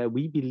something where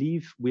we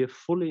believe we are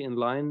fully in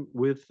line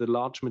with the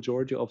large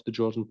majority of the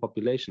Georgian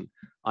population.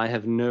 I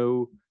have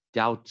no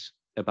doubt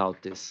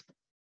about this.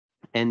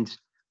 And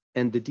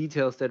the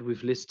details that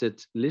we've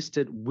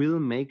listed will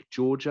make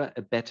Georgia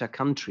a better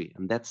country.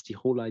 And that's the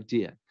whole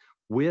idea.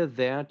 We're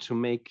there to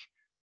make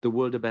the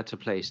world a better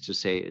place, to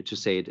say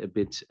it a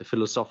bit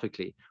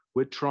philosophically.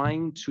 We're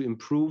trying to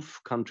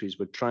improve countries.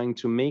 We're trying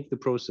to make the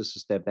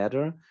processes there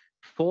better,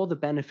 for the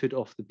benefit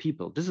of the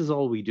people. This is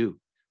all we do,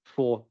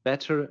 for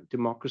better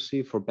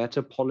democracy, for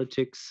better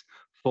politics,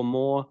 for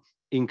more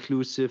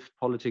inclusive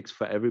politics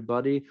for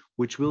everybody,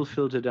 which will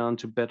filter down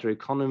to better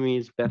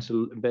economies,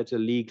 better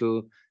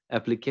legal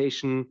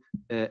application,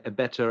 a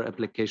better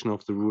application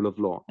of the rule of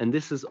law. And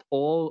this is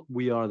all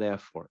we are there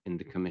for in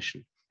the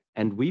Commission.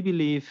 And we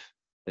believe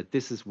that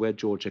this is where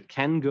Georgia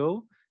can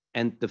go,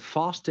 and the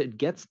faster it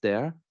gets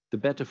there, the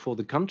better for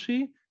the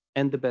country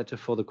and the better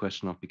for the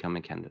question of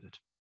becoming a candidate.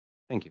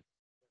 Thank you.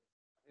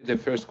 The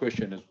first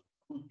question is,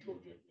 could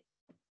Georgia?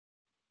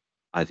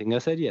 I think I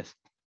said yes.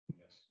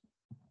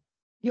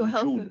 You're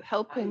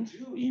helping.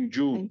 In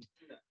June.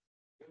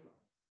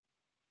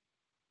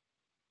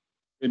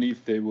 And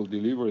if they will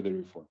deliver the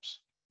reforms.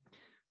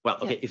 Well,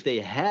 okay, if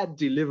they had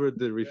delivered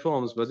the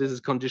reforms, but this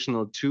is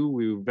conditional too,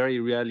 we very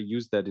rarely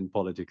use that in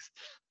politics.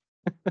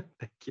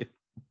 Thank you.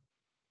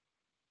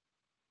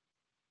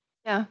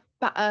 Yeah,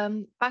 but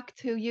back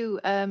to you,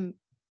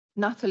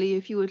 Nathalie,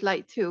 if you would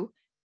like to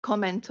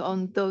comment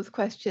on those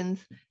questions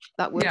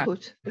that were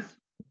put.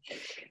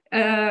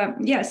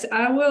 Yes,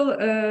 I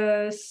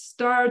will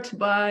start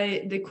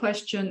by the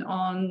question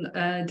on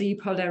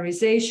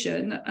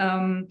depolarization.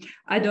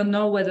 I don't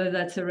know whether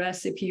that's a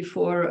recipe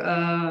for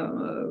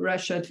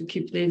Russia to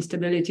keep the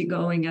instability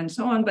going and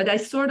so on, but I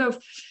sort of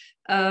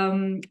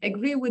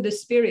agree with the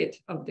spirit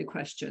of the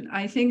question.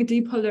 I think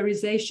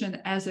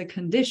depolarization as a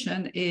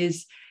condition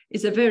is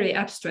a very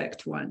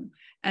abstract one,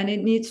 and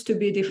it needs to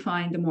be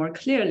defined more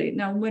clearly.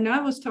 Now, when I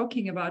was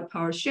talking about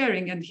power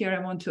sharing, and here I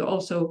want to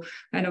also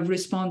kind of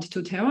respond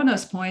to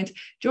Teona's point,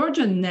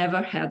 Georgia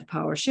never had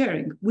power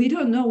sharing. We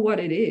don't know what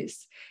it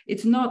is.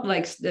 It's not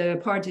like the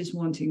parties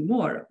wanting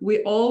more.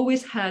 We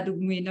always had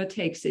winner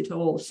takes it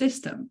all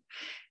system.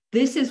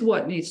 This is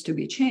what needs to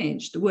be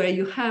changed, where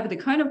you have the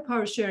kind of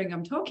power sharing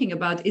I'm talking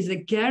about is a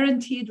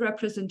guaranteed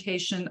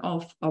representation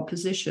of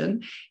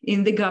opposition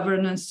in the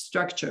governance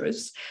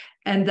structures.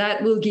 And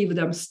that will give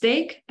them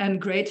stake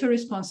and greater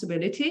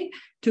responsibility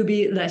to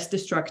be less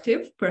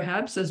destructive,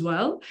 perhaps, as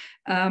well.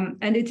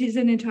 And it is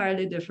an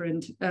entirely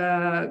different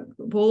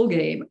ball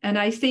game. And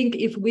I think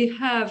if we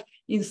have,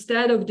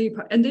 instead of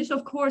and this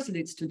of course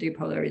leads to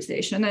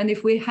depolarization, and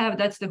if we have,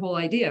 that's the whole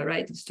idea,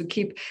 right? It's to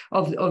keep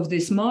of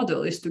this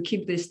model is to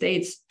keep the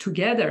states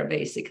together,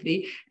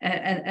 basically,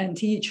 and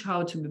teach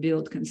how to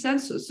build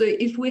consensus. So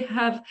if we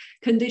have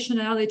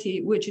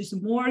conditionality, which is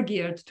more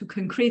geared to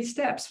concrete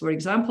steps, for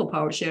example,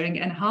 power sharing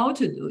and how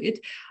to do it,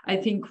 I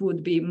think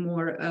would be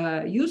more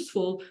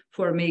useful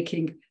for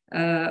making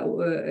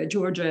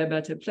Georgia a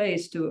better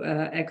place, to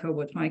echo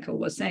what Michael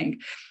was saying.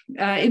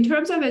 In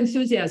terms of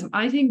enthusiasm,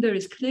 I think there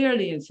is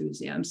clearly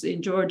enthusiasm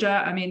in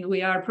Georgia. I mean,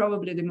 we are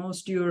probably the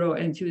most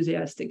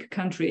Euro-enthusiastic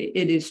country,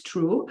 it is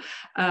true,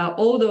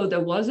 although there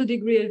was a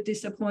degree of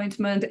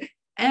disappointment.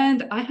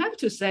 And I have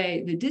to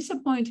say, the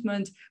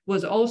disappointment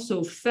was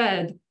also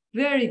fed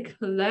very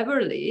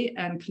cleverly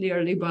and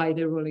clearly by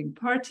the ruling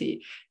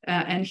party.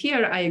 And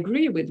here I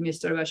agree with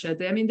Mr.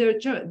 Vashete. I mean,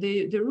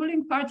 the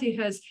ruling party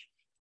has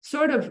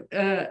sort of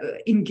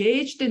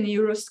engaged in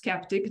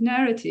Eurosceptic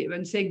narrative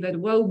and saying that,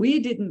 well, we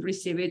didn't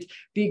receive it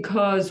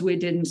because we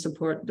didn't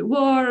support the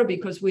war,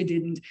 because we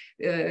didn't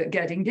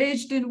get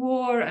engaged in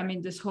war. I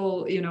mean, this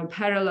whole,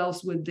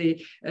 parallels with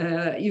the,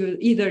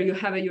 either you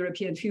have a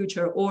European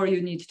future or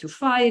you need to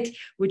fight,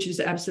 which is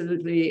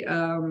absolutely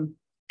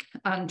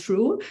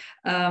untrue.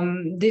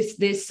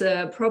 This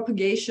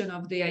propagation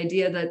of the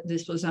idea that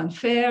this was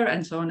unfair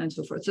and so on and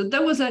so forth. So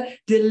there was a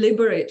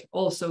deliberate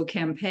also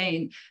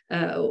campaign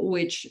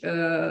which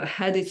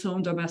had its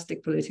own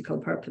domestic political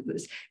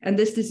purposes. And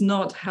this is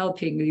not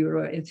helping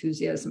Euro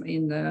enthusiasm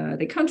in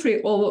the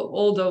country,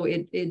 although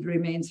it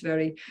remains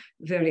very,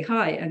 very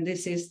high. And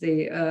this is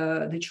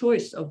the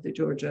choice of the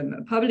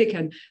Georgian public.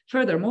 And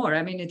furthermore,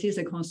 I mean, it is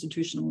a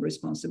constitutional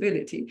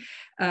responsibility.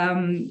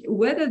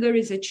 Whether there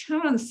is a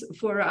chance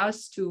for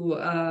us to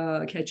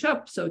catch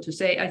up, so to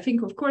say, I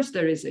think, of course,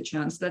 there is a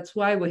chance. That's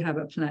why we have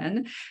a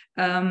plan.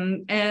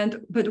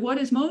 But what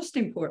is most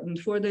important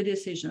for the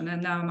decision,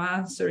 and now I'm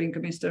answering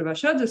Mr.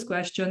 Vashade's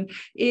question,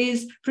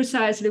 is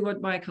precisely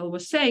what Michael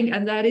was saying,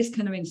 and that is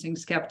convincing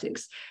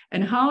skeptics.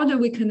 And how do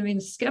we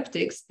convince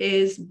skeptics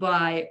is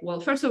by, well,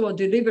 first of all,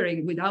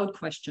 delivering without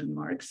question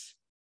marks.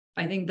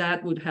 I think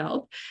that would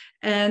help.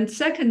 And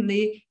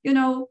secondly,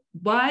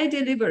 by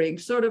delivering,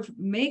 sort of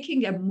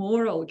making a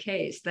moral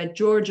case that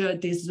Georgia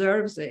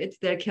deserves it,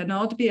 there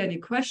cannot be any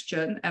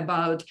question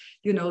about,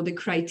 the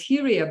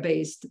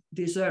criteria-based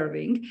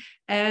deserving.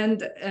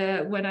 And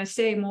when I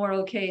say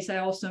moral case, I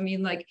also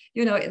mean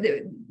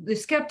the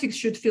skeptics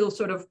should feel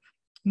sort of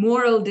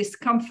moral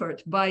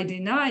discomfort by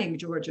denying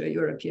Georgia a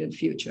European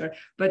future.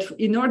 But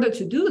in order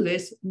to do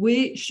this,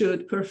 we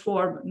should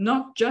perform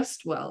not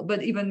just well,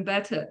 but even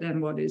better than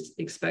what is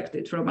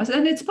expected from us.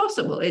 And it's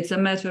possible. It's a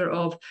matter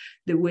of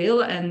the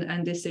will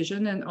and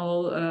decision and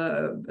all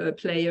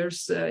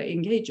players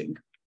engaging.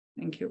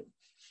 Thank you.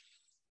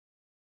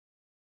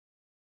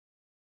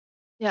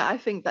 Yeah, I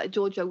think that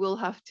Georgia will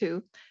have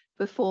to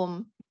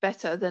perform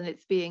better than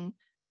it's being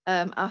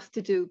asked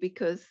to do,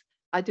 because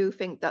I do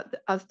think that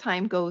as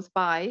time goes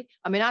by,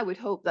 I mean, I would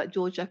hope that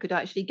Georgia could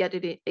actually get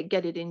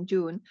it in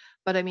June.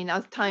 But I mean,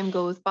 as time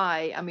goes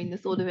by, I mean, the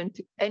sort of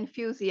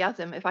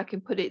enthusiasm, if I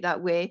can put it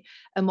that way,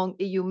 among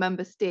EU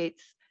member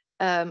states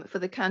for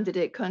the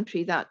candidate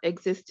country that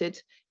existed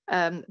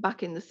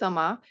back in the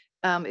summer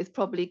is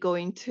probably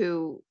going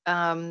to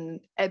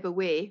ebb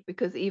away,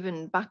 because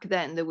even back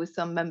then there were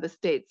some member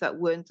states that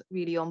weren't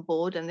really on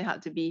board and they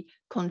had to be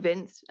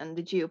convinced, and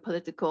the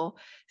geopolitical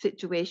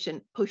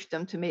situation pushed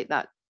them to make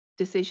that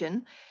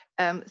decision.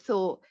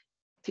 Teona,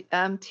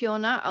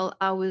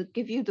 I will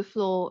give you the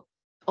floor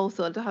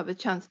also to have a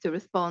chance to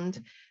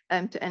respond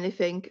to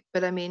anything.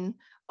 But I mean,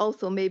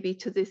 also maybe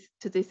to this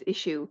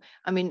issue.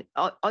 I mean,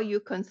 are you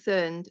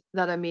concerned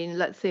that, I mean,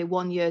 let's say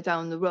 1 year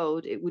down the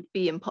road, it would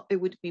be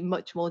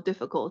much more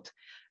difficult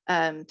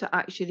to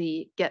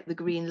actually get the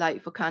green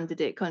light for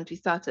candidate country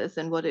status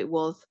than what it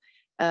was,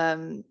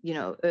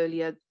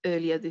 earlier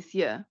this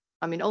year?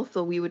 I mean,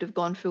 also we would have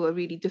gone through a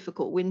really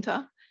difficult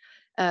winter.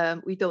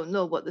 We don't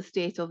know what the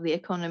state of the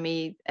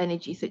economy,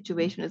 energy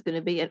situation is going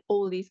to be, and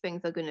all these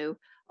things are going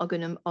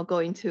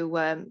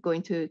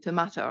to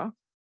matter.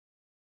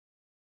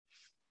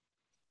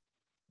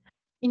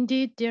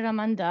 Indeed, dear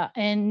Amanda,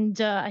 and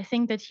I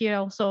think that here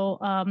also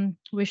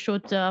we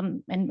should,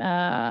 and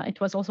it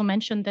was also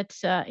mentioned that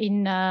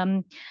in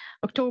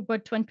October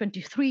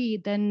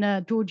 2023,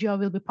 then Georgia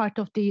will be part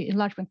of the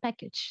enlargement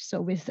package.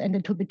 And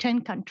it will be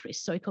 10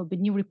 countries. So it will be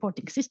new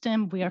reporting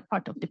system. We are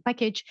part of the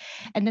package.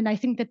 And then I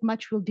think that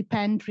much will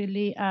depend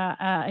really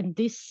in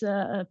this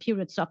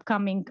period's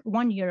upcoming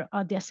 1 year,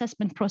 the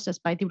assessment process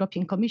by the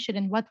European Commission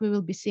and what we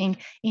will be seeing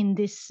in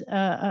this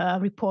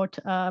report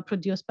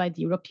produced by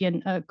the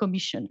European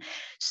Commission. opposition.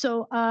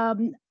 So,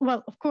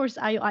 well, of course,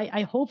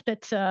 I hope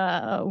that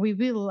we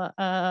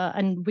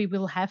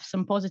will have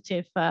some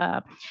positive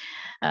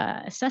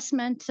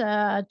assessment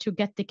to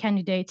get the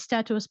candidate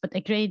status. But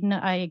again,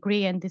 I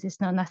agree, and this is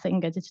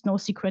nothing. It's no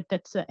secret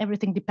that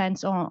everything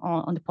depends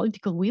on the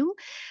political will.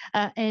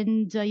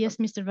 And yes,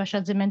 Mr.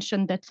 Vashadze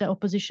mentioned that the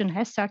opposition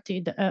has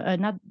started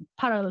a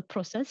parallel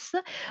process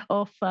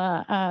of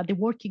the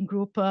working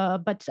group,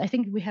 but I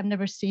think we have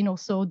never seen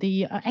also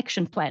the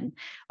action plan,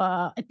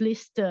 at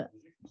least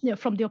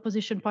from the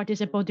opposition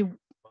parties about the.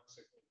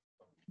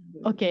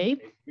 Okay.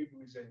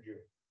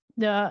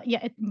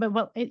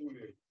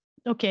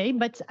 Okay,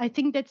 but I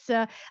think that's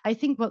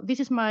well, this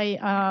is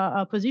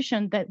my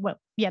position that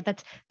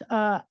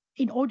that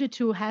in order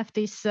to have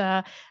this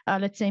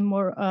let's say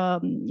more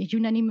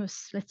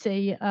unanimous, let's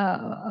say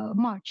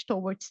march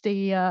towards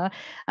the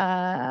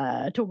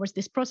towards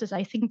this process,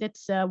 I think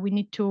that we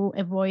need to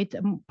avoid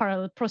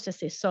parallel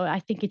processes. So I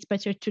think it's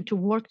better to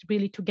work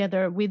really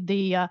together with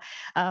the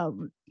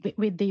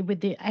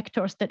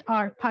actors that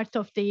are part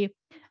of the.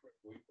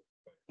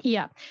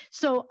 Yeah.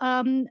 So,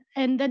 and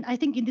then I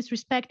think in this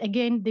respect,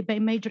 again, the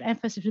major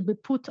emphasis will be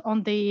put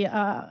on the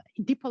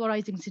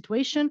depolarizing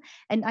situation.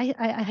 And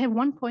I have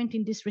one point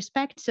in this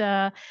respect,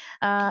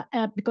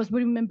 because we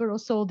remember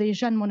also the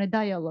Jean Monnet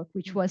dialogue,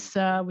 which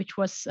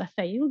was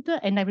failed.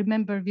 And I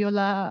remember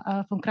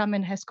Viola von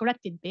Kramen has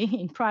corrected me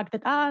in Prague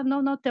that,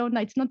 no,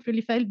 Teona, it's not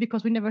really failed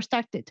because we never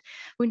started.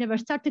 We never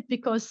started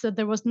because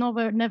there was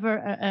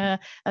never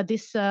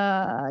this,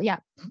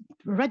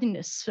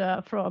 readiness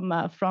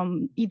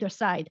from either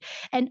side.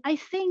 And I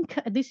think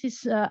this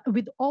is,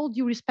 with all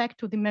due respect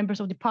to the members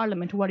of the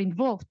parliament who are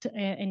involved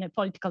in a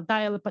political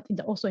dialogue, but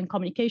also in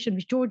communication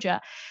with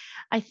Georgia,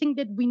 I think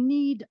that we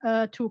need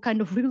to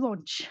kind of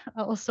relaunch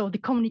also the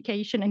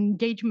communication and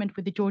engagement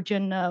with the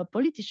Georgian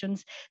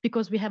politicians,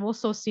 because we have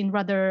also seen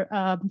rather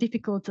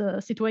difficult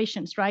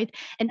situations, right?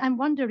 And I'm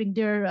wondering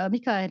there,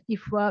 Mikhail,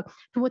 if to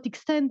what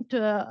extent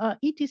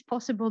it is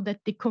possible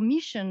that the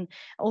Commission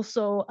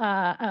also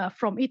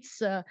from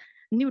its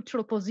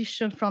neutral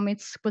position, from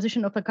its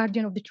position of a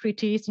guardian of the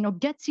treaties,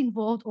 gets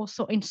involved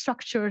also in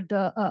structured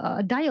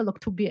dialogue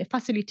to be a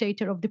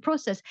facilitator of the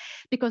process,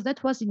 because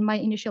that was in my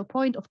initial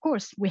point. Of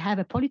course, we have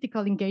a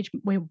political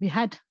engagement. We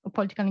had a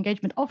political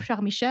engagement of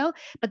Charles Michel,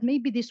 but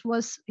maybe this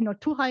was,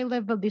 too high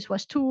level. This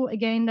was too,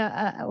 again,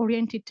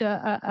 oriented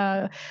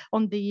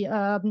on the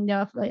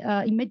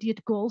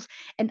immediate goals.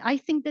 And I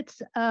think that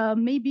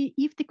maybe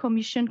if the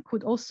Commission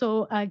could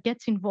also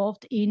get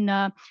involved in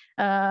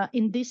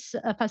this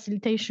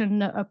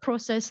facilitation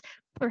process,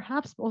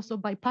 perhaps also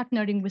by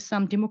partnering with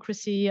some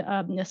democracy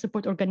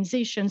support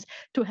organizations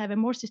to have a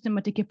more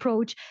systematic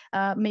approach,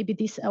 maybe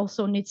this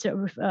also needs a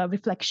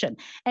reflection.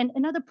 And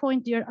another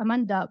point, dear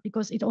Amanda,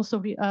 because it also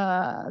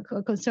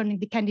concerning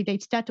the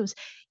candidate status,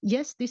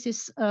 yes, this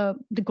is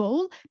the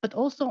goal, but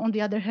also on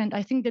the other hand,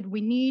 I think that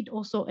we need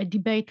also a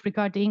debate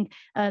regarding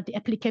the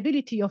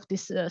applicability of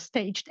this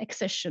staged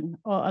accession,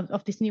 or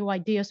of these new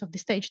ideas of the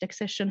staged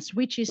accessions,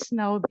 which is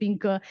now being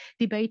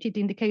debated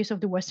in the case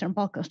of the Western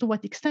Balkans. To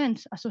what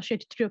extent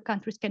associated trio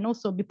countries can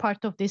also be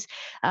part of this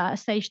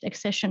staged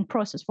accession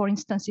process. For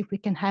instance, if we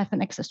can have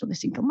an access to the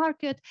single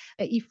market,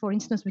 if, for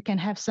instance, we can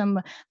have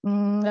some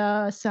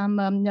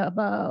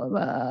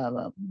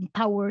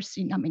powers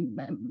in,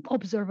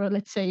 observer,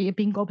 let's say,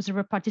 being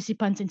observer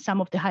participants in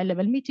some of the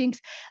high-level meetings,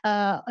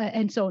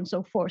 and so on and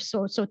so forth.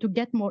 So to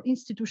get more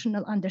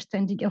institutional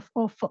understanding of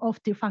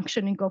the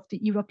functioning of the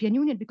European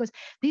Union, because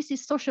this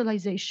is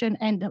socialization.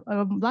 And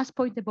last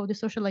point about the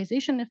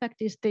socialization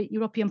effect is the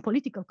European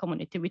political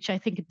community, which I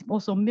think it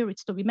also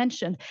merits to be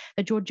mentioned,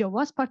 that Georgia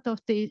was part of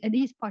and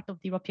is part of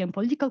the European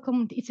political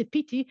community. It's a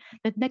pity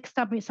that next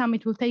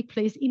summit will take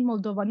place in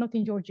Moldova, not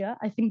in Georgia.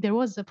 I think there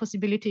was a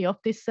possibility of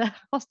this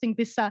hosting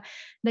this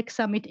next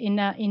summit in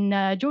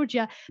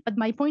Georgia. But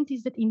my point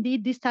is that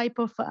indeed this type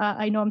of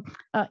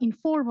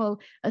informal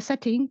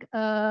setting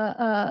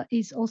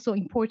is also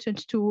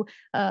important to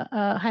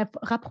have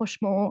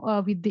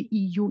rapprochement with the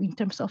EU in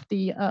terms of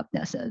the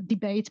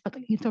debates, but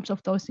in terms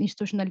of those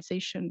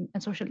institutionalization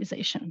and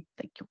socialization.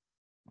 Thank you.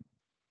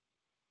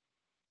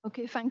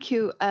 Okay, thank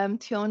you,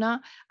 Teona.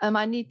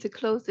 I need to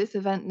close this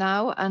event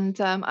now, and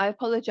I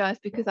apologize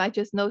because I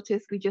just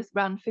noticed we just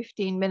ran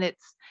 15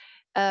 minutes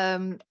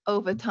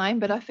over time,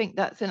 but I think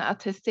that's an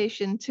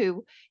attestation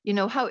to,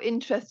 how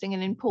interesting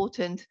and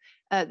important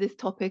this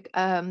topic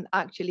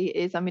actually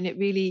is. I mean, it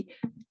really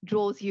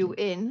draws you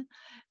in.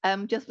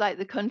 Just like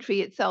the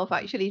country itself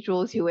actually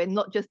draws you in,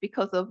 not just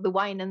because of the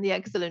wine and the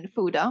excellent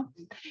food. So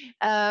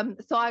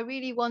I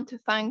really want to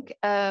thank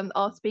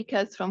our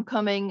speakers from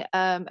coming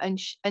and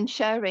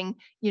sharing,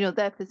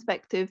 their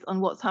perspectives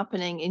on what's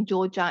happening in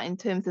Georgia in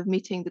terms of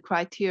meeting the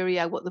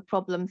criteria, what the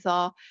problems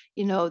are,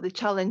 the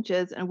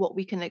challenges, and what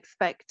we can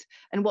expect,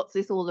 and what's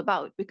this all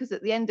about. Because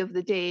at the end of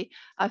the day,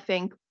 I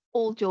think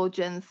all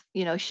Georgians,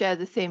 share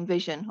the same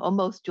vision, or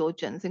most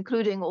Georgians,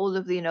 including all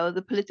of the,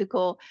 the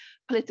political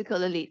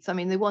elites. I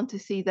mean, they want to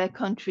see their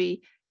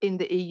country in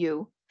the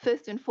EU.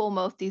 First and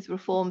foremost, these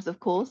reforms,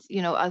 of course,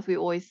 as we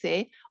always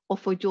say, or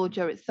for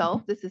Georgia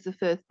itself. This is the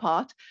first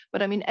part,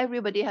 but I mean,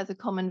 everybody has a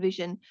common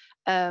vision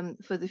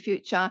for the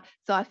future.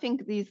 So I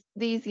think these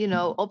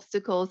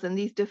obstacles and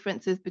these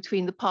differences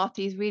between the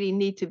parties really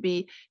need to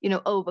be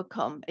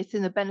overcome. It's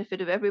in the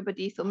benefit of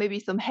everybody. So maybe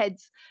some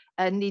heads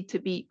need to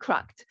be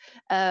cracked.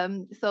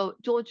 So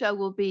Georgia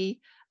will be.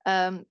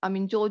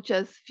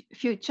 Georgia's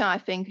future, I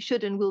think,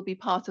 should and will be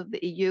part of the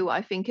EU.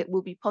 I think it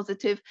will be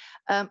positive.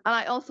 And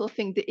I also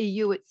think the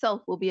EU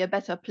itself will be a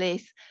better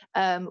place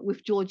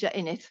with Georgia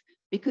in it,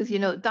 because,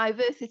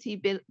 diversity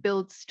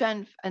builds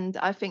strength. And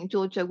I think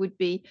Georgia would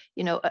be,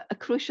 a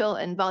crucial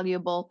and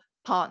valuable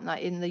partner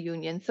in the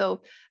Union.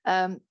 So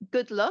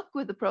good luck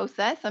with the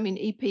process. I mean,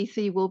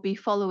 EPC will be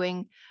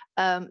following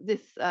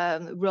this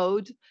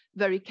road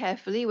very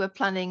carefully. We're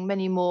planning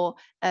many more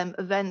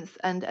events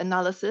and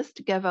analysis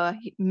together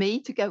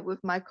with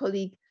my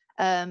colleague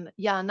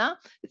Jana.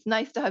 It's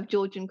nice to have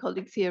Georgian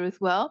colleagues here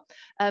as well.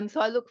 So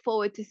I look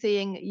forward to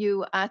seeing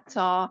you at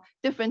our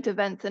different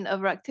events and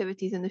other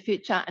activities in the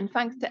future. And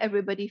thanks to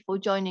everybody for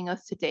joining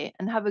us today,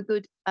 and have a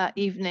good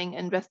evening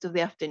and rest of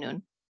the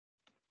afternoon.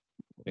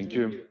 Thank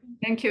you.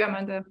 Thank you,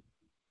 Amanda.